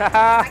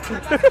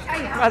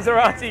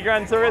 Maserati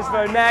Gran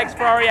Turismo next,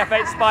 Ferrari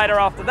F8 Spider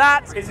after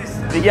that.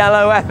 The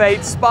yellow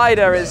F8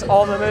 Spider is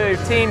on the move.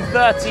 Team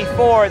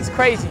 34, it's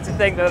crazy to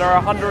think that there are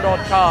 100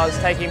 odd cars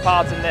taking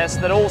part in this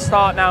that all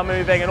start now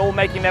moving and all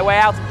making their way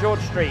out of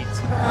George Street.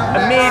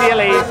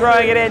 Immediately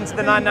throwing it into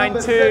the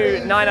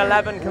 992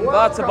 911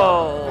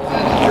 convertible.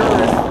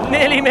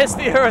 Nearly missed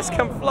the Urus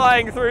come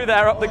flying through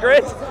there up the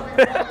grid.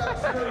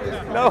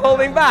 No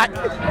holding back.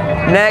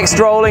 Next,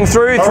 rolling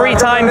through,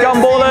 3-time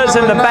Gumballers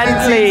in the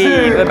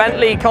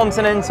Bentley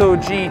Continental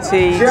GT,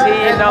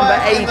 team number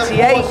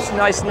 88.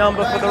 Nice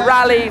number for the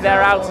rally,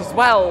 they're out as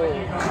well.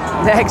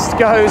 Next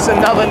goes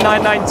another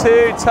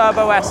 992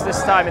 Turbo S,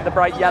 this time in the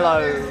bright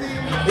yellow.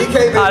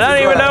 I don't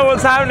even know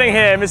what's happening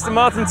here. Mr.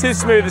 Martin Too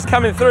Smooth is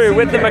coming through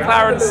with the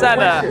McLaren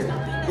Senna.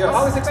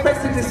 I was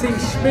expecting to see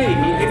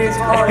Shmee in his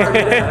car,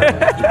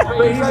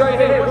 but he's right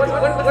here. What's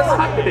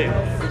happening?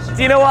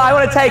 Do you know what? I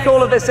want to take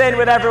all of this in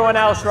with everyone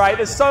else, right?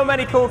 There's so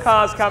many cool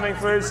cars coming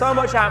through, so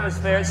much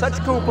atmosphere. It's such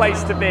a cool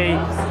place to be.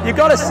 You've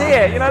got to see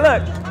it. You know,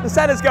 look, the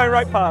Senna's going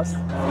right past.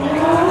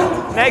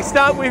 Next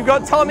up, we've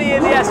got Tommy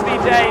in the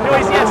SVJ,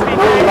 noisy SVJ.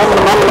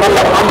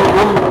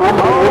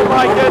 Oh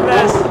my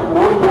goodness.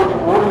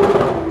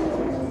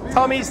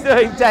 Tommy's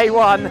doing day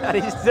one, and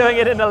he's doing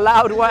it in a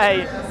loud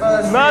way.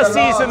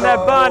 Mercies and their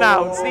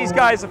burnouts. These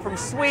guys are from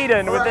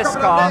Sweden with this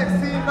car.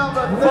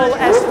 Full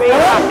SV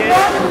package.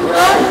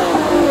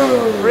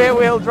 Rear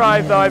wheel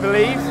drive though, I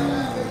believe.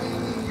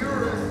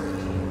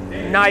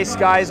 Nice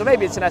guys, or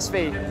maybe it's an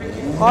SV.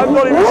 I'm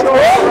not even sure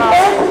it's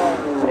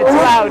loud. It's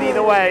loud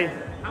either way.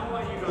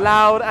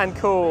 Loud and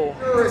cool.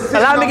 A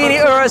Lamborghini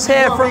Urus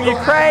here from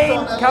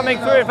Ukraine coming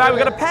through. In fact,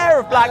 we've got a pair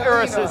of black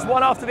Uruses,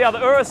 one after the other.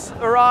 Uruses,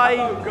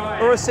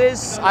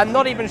 I'm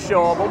not even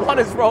sure, but one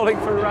is rolling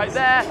through right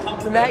there.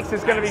 The next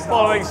is going to be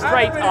following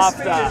straight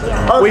after.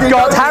 We've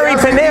got Harry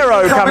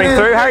Pinero coming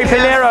through. Harry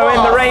Pinero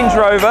in the Range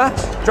Rover,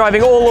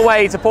 driving all the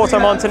way to Porto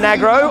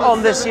Montenegro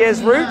on this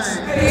year's route.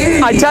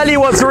 I tell you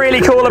what's really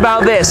cool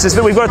about this is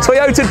that we've got a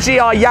Toyota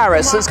GR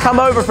Yaris that's come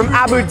over from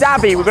Abu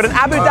Dhabi. We've got an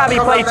Abu Dhabi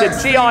plated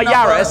GR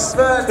Yaris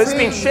that's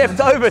been shipped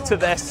over to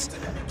this.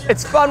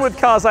 It's fun with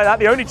cars like that.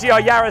 The only GR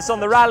Yaris on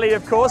the rally,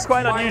 of course,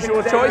 quite an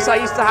unusual choice. I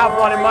used to have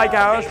one in my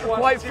garage, but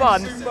quite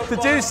fun to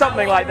do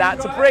something like that,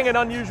 to bring an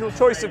unusual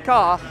choice of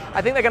car.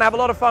 I think they're going to have a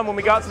lot of fun when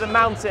we go out to the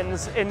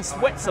mountains in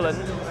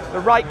Switzerland. The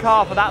right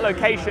car for that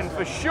location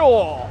for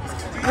sure.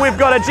 We've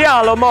got a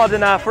Giallo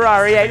Modena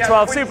Ferrari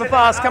 812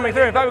 Superfast coming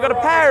through. In fact, we've got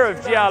a pair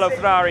of Giallo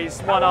Ferraris,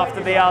 one after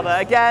the other.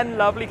 Again,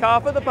 lovely car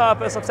for the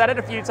purpose. I've said it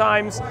a few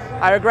times.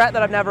 I regret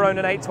that I've never owned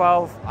an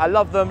 812. I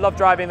love them, love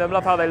driving them,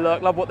 love how they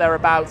look, love what they're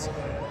about,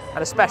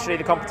 and especially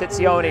the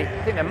Competizioni.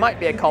 I think there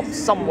might be a comp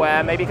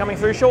somewhere, maybe coming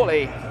through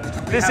shortly.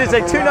 This is a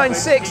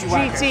 296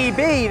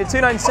 GTB. The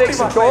 296,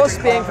 of course,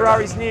 being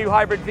Ferrari's new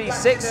hybrid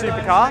V6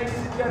 supercar.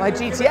 My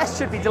GTS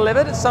should be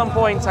delivered at some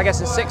point, I guess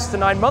in 6 to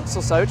 9 months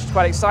or so, which is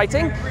quite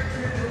exciting.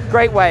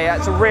 Great way,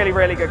 it's a really,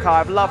 really good car.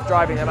 I've loved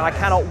driving them and I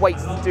cannot wait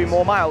to do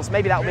more miles.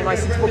 Maybe that will be my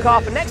suitable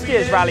car for next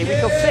year's rally, we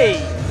shall see.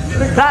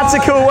 That's a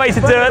cool way to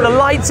do it. The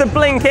lights are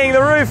blinking,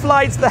 the roof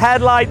lights, the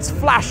headlights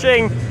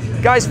flashing.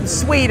 Guys from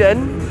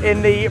Sweden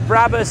in the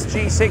Brabus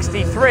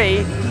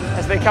G63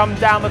 as they come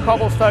down the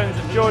cobblestones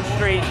of George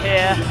Street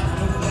here.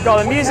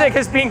 God, the music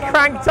has been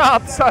cranked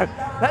up, so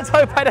let's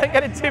hope I don't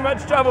get in too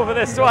much trouble for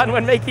this one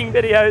when making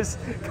videos.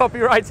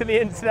 Copyright on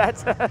the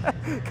internet.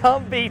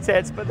 Can't beat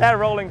it, but they're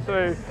rolling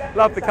through.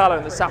 Love the colour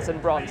and the satin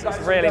bronze. It's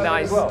really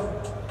nice.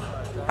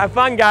 Have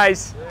fun,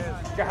 guys.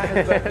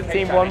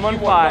 Team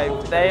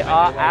 115, they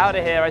are out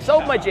of here. I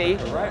sold my G,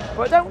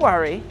 but don't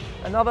worry,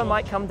 another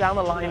might come down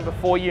the line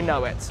before you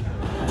know it.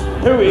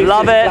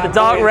 Love it, the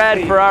dark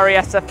red Ferrari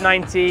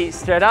SF90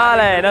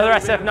 Stradale, another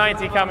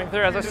SF90 coming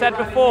through. As I said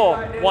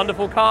before,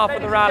 wonderful car for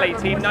the rally,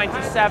 Team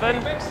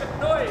 97.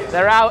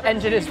 They're out,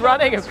 engine is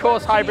running, of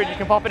course hybrid, you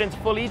can pop it into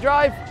full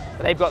e-drive,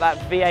 but they've got that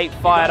V8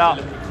 fired up.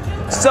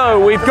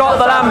 So we've got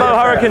the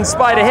Lambo Hurricane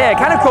Spider here.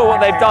 Kind of cool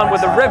what they've done with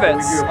the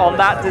rivets on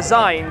that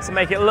design to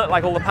make it look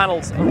like all the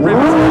panels are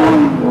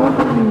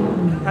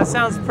riveted. That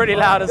sounds pretty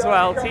loud as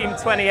well. Team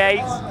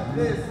 28,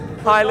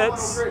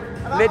 pilots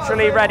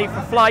literally ready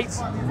for flight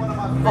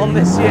on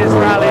this year's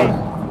rally.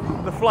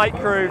 The flight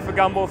crew for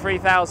Gumball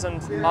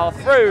 3000 are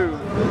through.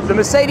 The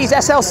Mercedes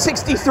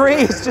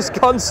SL63 has just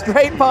gone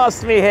straight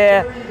past me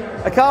here.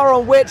 A car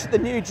on which the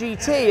new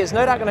GT is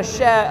no doubt going to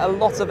share a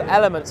lot of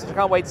elements, which I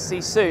can't wait to see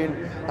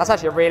soon. That's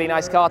actually a really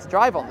nice car to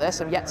drive on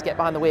this. I'm yet to get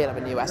behind the wheel of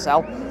a new SL.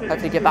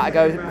 Hopefully give that a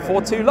go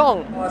before too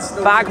long.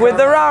 Back with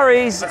the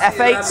Raris,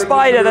 F8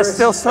 Spider. There's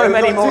still so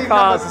many more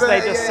cars, as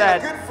they just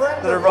said,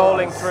 that are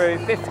rolling through.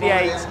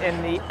 58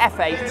 in the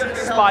F8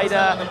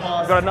 Spider.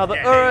 We've got another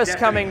Urus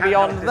coming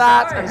beyond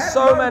that, and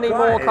so many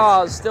more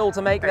cars still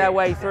to make their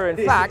way through. In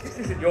fact,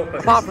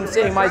 apart from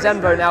seeing my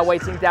Zenvo now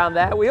waiting down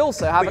there, we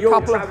also have a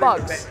couple of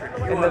bugs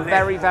in the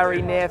very,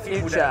 very near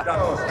future.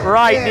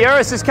 Right, the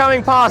Urus is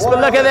coming past, but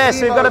look at this.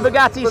 We've got a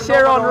Bugatti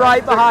Chiron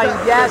right behind.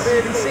 Yes,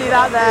 you can see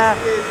that there.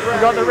 We've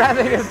got the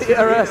revving of the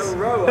Urus.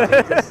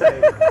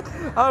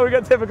 Oh, we've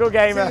got typical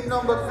gamer.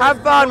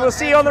 Have fun, we'll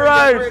see you on the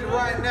road.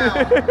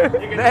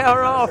 They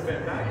are off.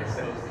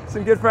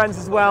 Some good friends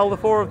as well, the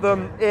four of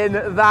them in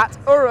that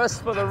Urus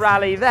for the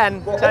rally.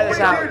 Then, check this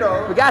out,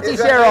 Bugatti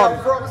Chiron.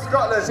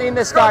 Seen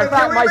this car, in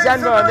fact my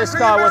Zenvo and this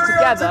car were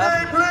together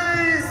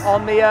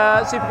on the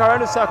Supercar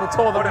Owners Circle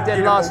tour that we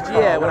did last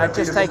year when I'd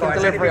just taken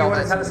delivery on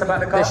it.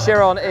 This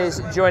Chiron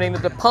is joining the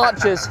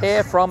departures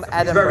here from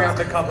Edinburgh.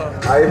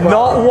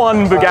 Not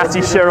one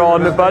Bugatti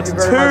Chiron, but two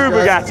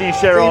Bugatti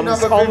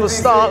Chirons on the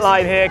start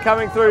line here,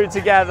 coming through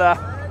together.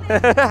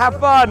 Have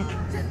fun,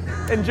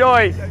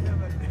 enjoy.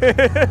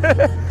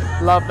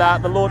 Love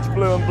that, the launch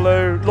blue and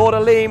blue. Lord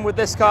Aleem with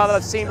this car that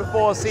I've seen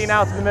before, seen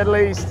out in the Middle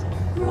East.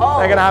 They're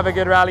gonna have a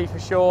good rally for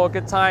sure,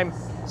 good time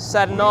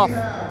setting off.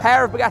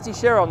 Pair of Bugatti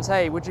Chirons,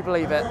 hey, would you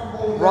believe it?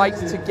 Right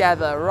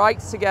together,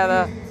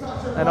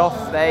 and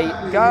off they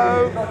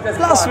go.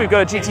 Plus we've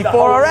got a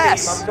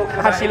GT4RS.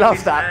 I actually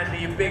love that.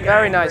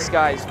 Very nice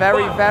guys,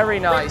 very, very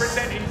nice.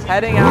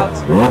 Heading out.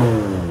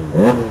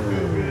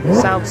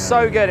 Sounds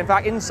so good. In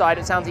fact, inside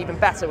it sounds even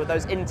better with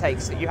those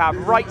intakes that you have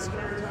right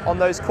on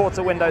those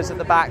quarter windows at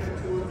the back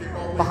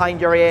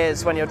behind your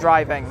ears when you're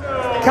driving.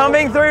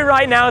 Coming through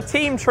right now,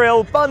 Team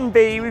Trill, Bun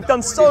B. We've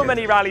done so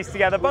many rallies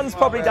together. Bun's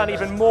probably done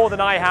even more than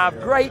I have.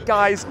 Great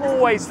guys,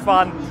 always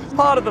fun.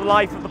 Part of the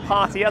life of the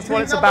party, that's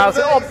what it's about.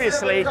 And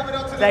obviously,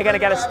 they're going to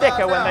get a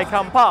sticker when they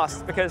come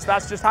past, because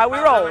that's just how we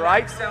roll,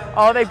 right?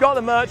 Oh, they've got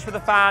the merch for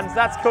the fans.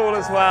 That's cool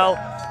as well.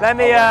 Let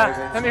me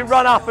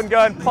run up and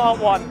go and plant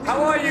one.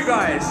 How are you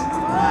guys?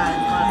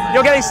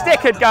 You're getting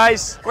stickered,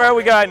 guys. Where are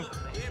we going?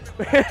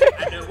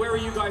 And where are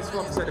you guys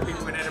from, so the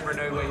people in Edinburgh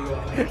know where you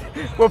are?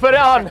 We'll put it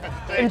on.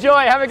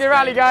 Enjoy, have a good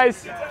rally,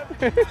 guys.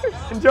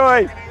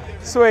 Enjoy.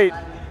 Sweet.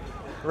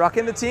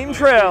 Rocking the Team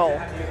Trill.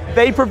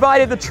 They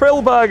provided the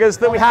Trill burgers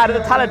that we had at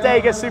the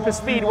Talladega Super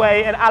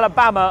Speedway in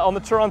Alabama on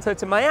the Toronto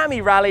to Miami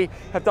rally.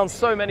 Have done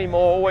so many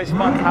more, always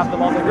fun to have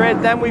them on the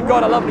grid. Then we've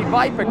got a lovely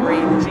Viper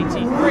Green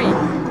GT3.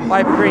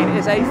 Viper Green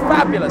is a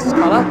fabulous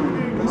colour.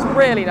 It's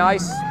really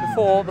nice.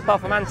 For the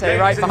Performante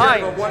right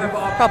behind.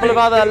 A couple of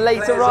other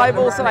late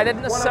arrivals that I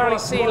didn't necessarily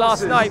see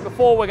last night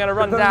before we're going to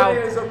run down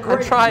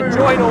and try and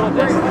join all of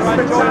this, try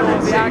and join all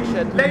of the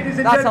action.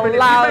 That's a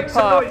loud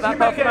perf. That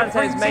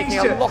Performante is making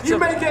a lot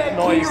of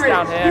noise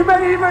down here. You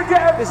may even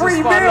get a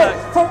free meal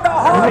from the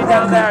Hard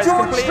Rock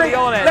George Street.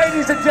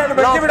 Ladies and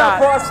gentlemen, give it up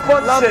for our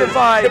sponsors. Love the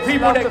vibe. The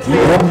people that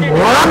keep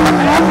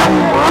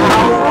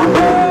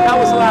That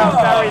was loud,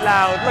 very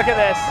loud. Look at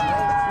this.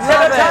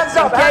 Hands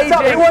up, hands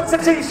up. Who wants a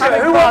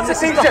t-shirt? Who wants a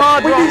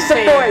t-shirt? We need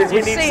some noise.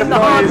 You've seen the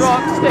Hard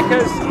Rock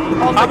stickers on the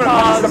cars. I'm going to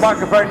pass the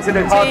microphone to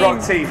the Hard Rock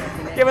team.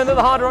 Given that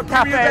the Hard Rock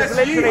Cafe is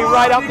literally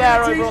right up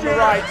there over on the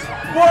right.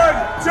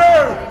 1, 2,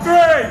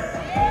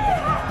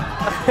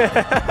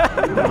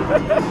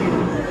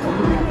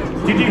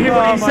 3. Did you hear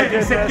what he said?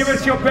 He said, give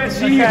us your best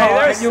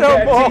yeehaw and you'll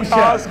get a t-shirt.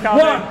 Cars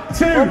coming. 1,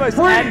 2, almost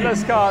 3.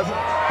 endless cars.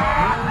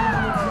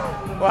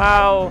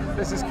 Wow,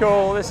 this is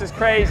cool, this is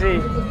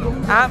crazy.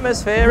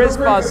 Atmosphere is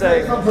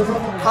buzzing.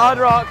 Hard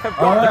Rock have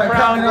got the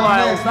crown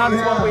wild,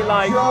 that's what we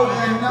like.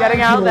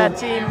 Getting out their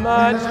team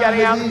merch,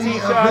 getting out the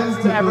t-shirts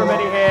to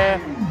everybody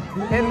here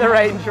in the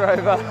Range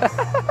Rover.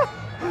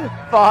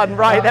 Fun,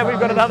 right, then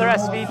we've got another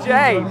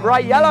SVJ,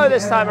 bright yellow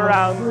this time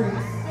around.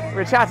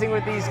 We're chatting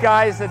with these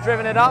guys, they've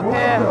driven it up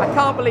here. I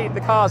can't believe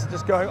the cars are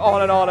just going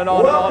on and on and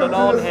on and on and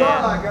on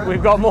here.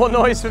 We've got more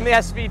noise from the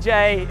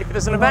SVJ. If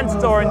there's an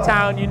Aventador in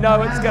town, you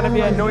know it's going to be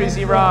a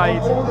noisy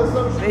ride.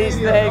 These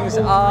things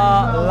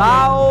are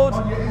loud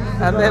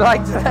and they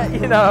like to let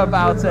you know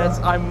about it.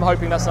 I'm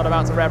hoping that's not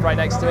about to rev right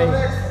next to me.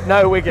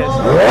 No, we're good.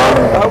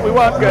 Oh, we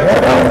weren't good.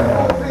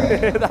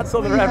 That's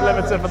on the rev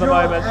limiter for the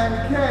moment.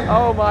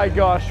 Oh my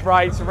gosh,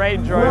 right,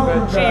 Range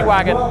Rover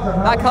G-Wagon.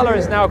 That colour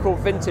is now called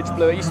Vintage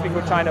Blue. It used to be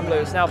called China Blue,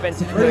 it's now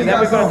Vintage Blue. Then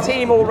we've got a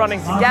team all running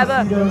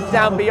together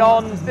down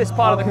beyond. This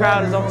part of the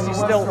crowd is obviously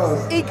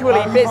still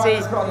equally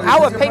busy.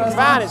 Our pink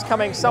van is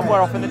coming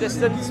somewhere off in the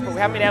distance, but we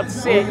haven't been able to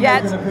see it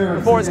yet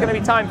before it's going to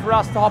be time for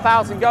us to hop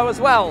out and go as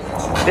well.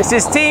 This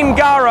is Team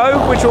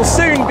Garo, which will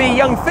soon be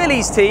Young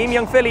Philly's team.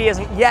 Young Philly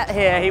isn't yet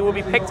here. He will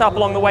be picked up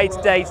along the way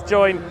today to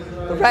join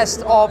the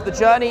rest of the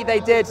journey. They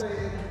did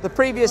the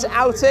previous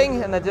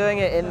outing and they're doing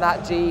it in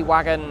that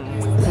G-Wagon.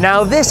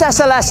 Now this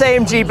SLS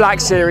AMG Black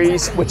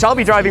Series, which I'll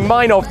be driving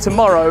mine of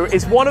tomorrow,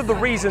 is one of the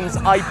reasons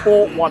I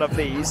bought one of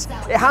these.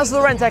 It has the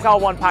Rentec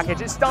R1 package.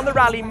 It's done the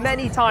rally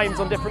many times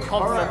on different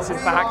continents, in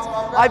fact.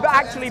 I've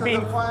actually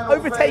been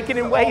overtaken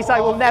in ways I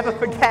will never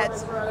forget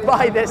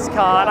by this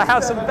car, and I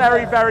have some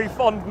very, very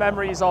fond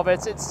memories of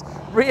it. It's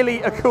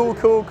really a cool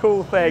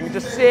thing.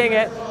 Just seeing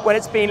it when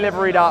it's been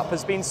liveried up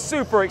has been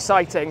super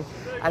exciting.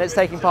 And it's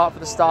taking part for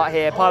the start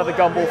here, part of the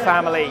Gumball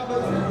family.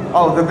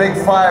 Oh, the big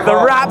five.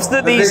 The wraps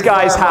that these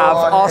guys have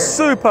are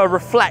super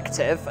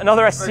reflective.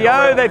 Another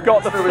STO, they've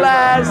got the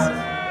flares.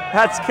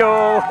 That's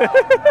cool.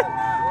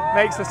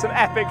 Makes for some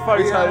epic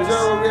photos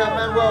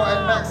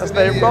as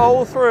they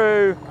roll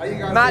through,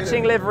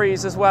 matching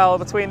liveries as well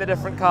between the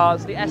different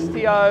cars. The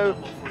STO,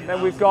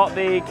 then we've got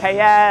the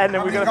KN,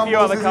 and we've got a few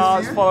other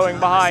cars following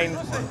behind.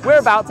 We're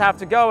about to have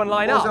to go and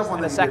line up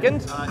in a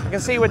second. You can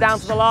see we're down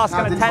to the last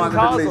kind of 10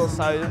 cars or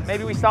so.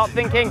 Maybe we start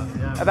thinking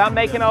about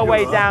making our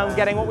way down,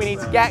 getting what we need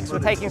to get, because we're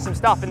taking some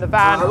stuff in the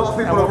van, and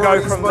we'll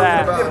go from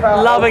there.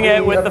 Loving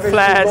it with the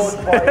flares.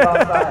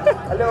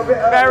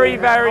 Very,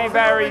 very,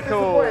 very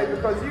cool.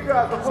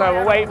 So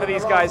we'll wait for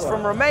these guys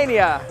from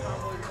Romania.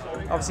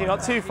 Obviously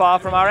not too far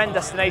from our end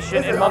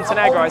destination in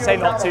Montenegro. I say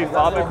not too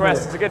far,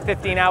 Bucharest is a good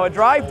 15-hour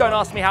drive. Don't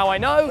ask me how I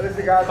know,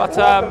 but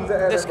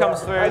this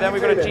comes through. Then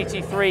we've got a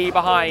GT3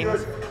 behind,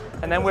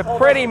 and then we're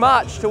pretty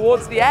much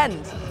towards the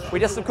end. We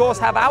just, of course,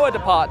 have our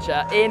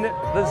departure in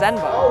the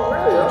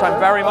Zenvo, which I'm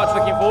very much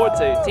looking forward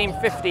to. Team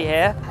 50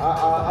 here,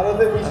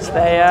 as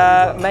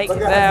they make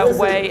their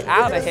way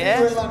out of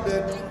here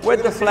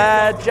with the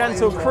flare,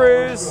 gentle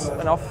cruise,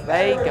 and off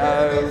they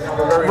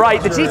go. Right,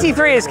 the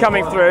GT3 is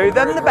coming through,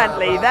 then the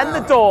Bentley, then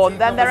the Dawn,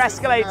 then their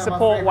Escalade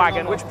support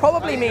wagon, which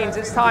probably means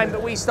it's time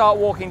that we start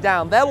walking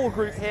down. They'll all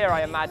group here,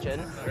 I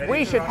imagine.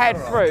 We should head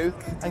through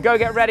and go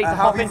get ready to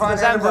hop into the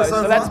Zenvo.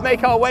 So let's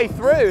make our way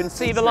through and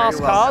see the last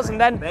cars and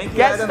then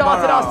get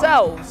started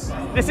ourselves.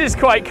 This is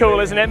quite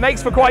cool, isn't it?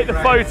 Makes for quite the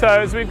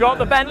photos. We've got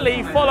the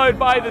Bentley followed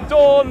by the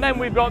Dawn, then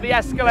we've got the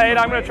Escalade.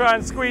 I'm going to try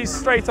and squeeze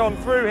straight on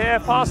through here,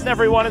 past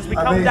everyone as we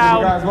come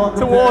down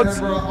towards,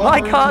 my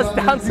car's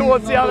down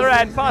towards the other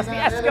end, past the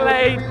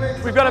Escalade.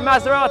 We've got a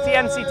Maserati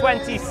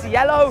MC20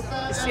 Cielo,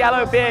 the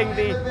Cielo being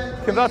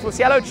the convertible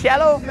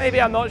Cielo,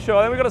 maybe, I'm not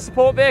sure. Then we've got a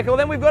support vehicle,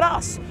 then we've got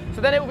us.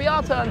 So then it will be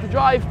our turn to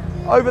drive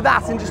over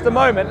that in just a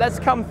moment. Let's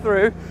come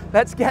through,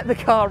 let's get the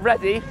car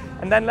ready,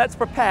 and then let's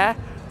prepare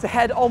to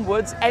head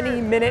onwards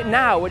any minute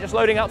now. We're just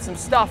loading up some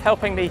stuff,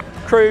 helping the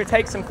crew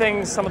take some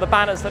things, some of the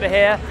banners that are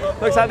here.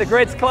 Looks like the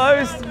grid's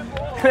closed.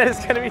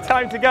 It's going to be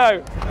time to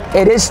go.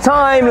 It is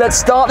time, let's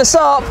start this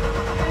up.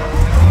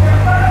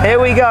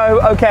 Here we go.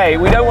 Okay,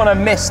 we don't want to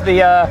miss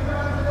the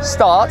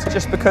start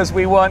just because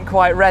we weren't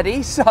quite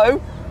ready.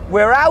 So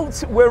we're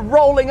out, we're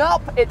rolling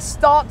up. It's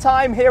start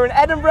time here in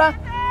Edinburgh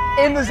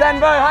in the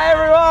Zenvo. Hi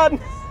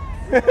everyone.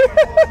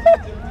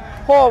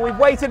 Oh, we've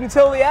waited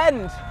until the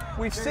end.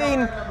 We've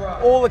seen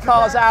all the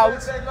cars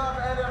out.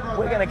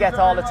 We're going to get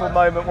our little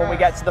moment when we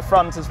get to the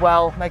front as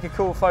well. Make a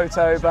cool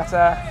photo, but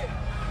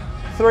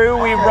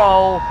through we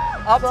roll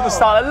up to the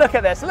start. Look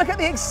at this. Look at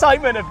the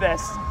excitement of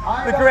this.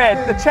 The grid,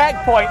 the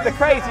checkpoint, the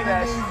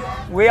craziness.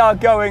 We are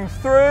going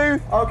through.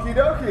 Okie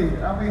dokie.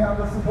 And we have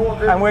the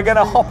support. And we're going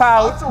to hop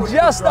out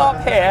just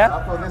up here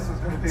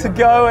to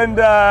go and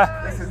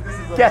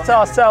get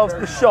ourselves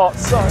the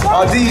shots.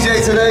 Our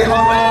DJ today, you've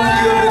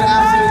been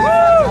absolutely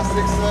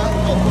fantastic, sir.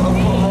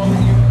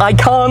 I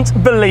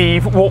can't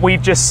believe what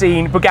we've just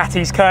seen.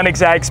 Bugattis,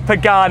 Koenigseggs,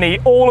 Pagani,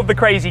 all of the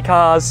crazy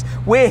cars.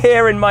 We're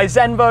here in my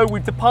Zenvo.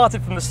 We've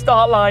departed from the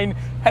start line.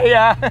 Hey,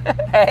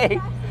 hey.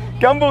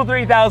 Gumball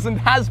 3000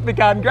 has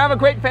begun. Grab a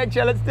quick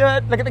picture. Let's do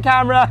it. Look at the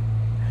camera.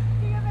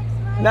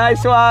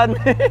 Nice one.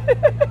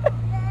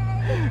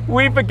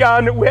 We've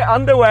begun. We're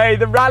underway.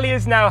 The rally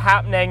is now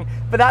happening.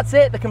 But that's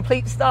it. The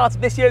complete start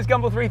of this year's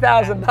Gumball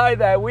 3000. Hi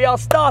there. We are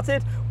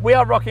started. We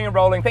are rocking and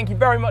rolling. Thank you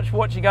very much for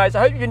watching, guys.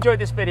 I hope you've enjoyed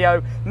this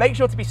video. Make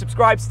sure to be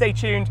subscribed, stay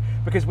tuned,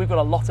 because we've got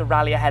a lot of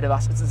rally ahead of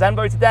us. It's the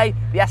Zenvo today,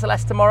 the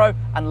SLS tomorrow,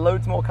 and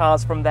loads more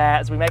cars from there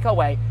as we make our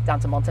way down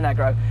to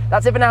Montenegro.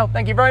 That's it for now.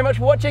 Thank you very much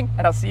for watching,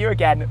 and I'll see you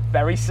again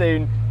very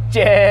soon.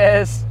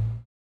 Cheers!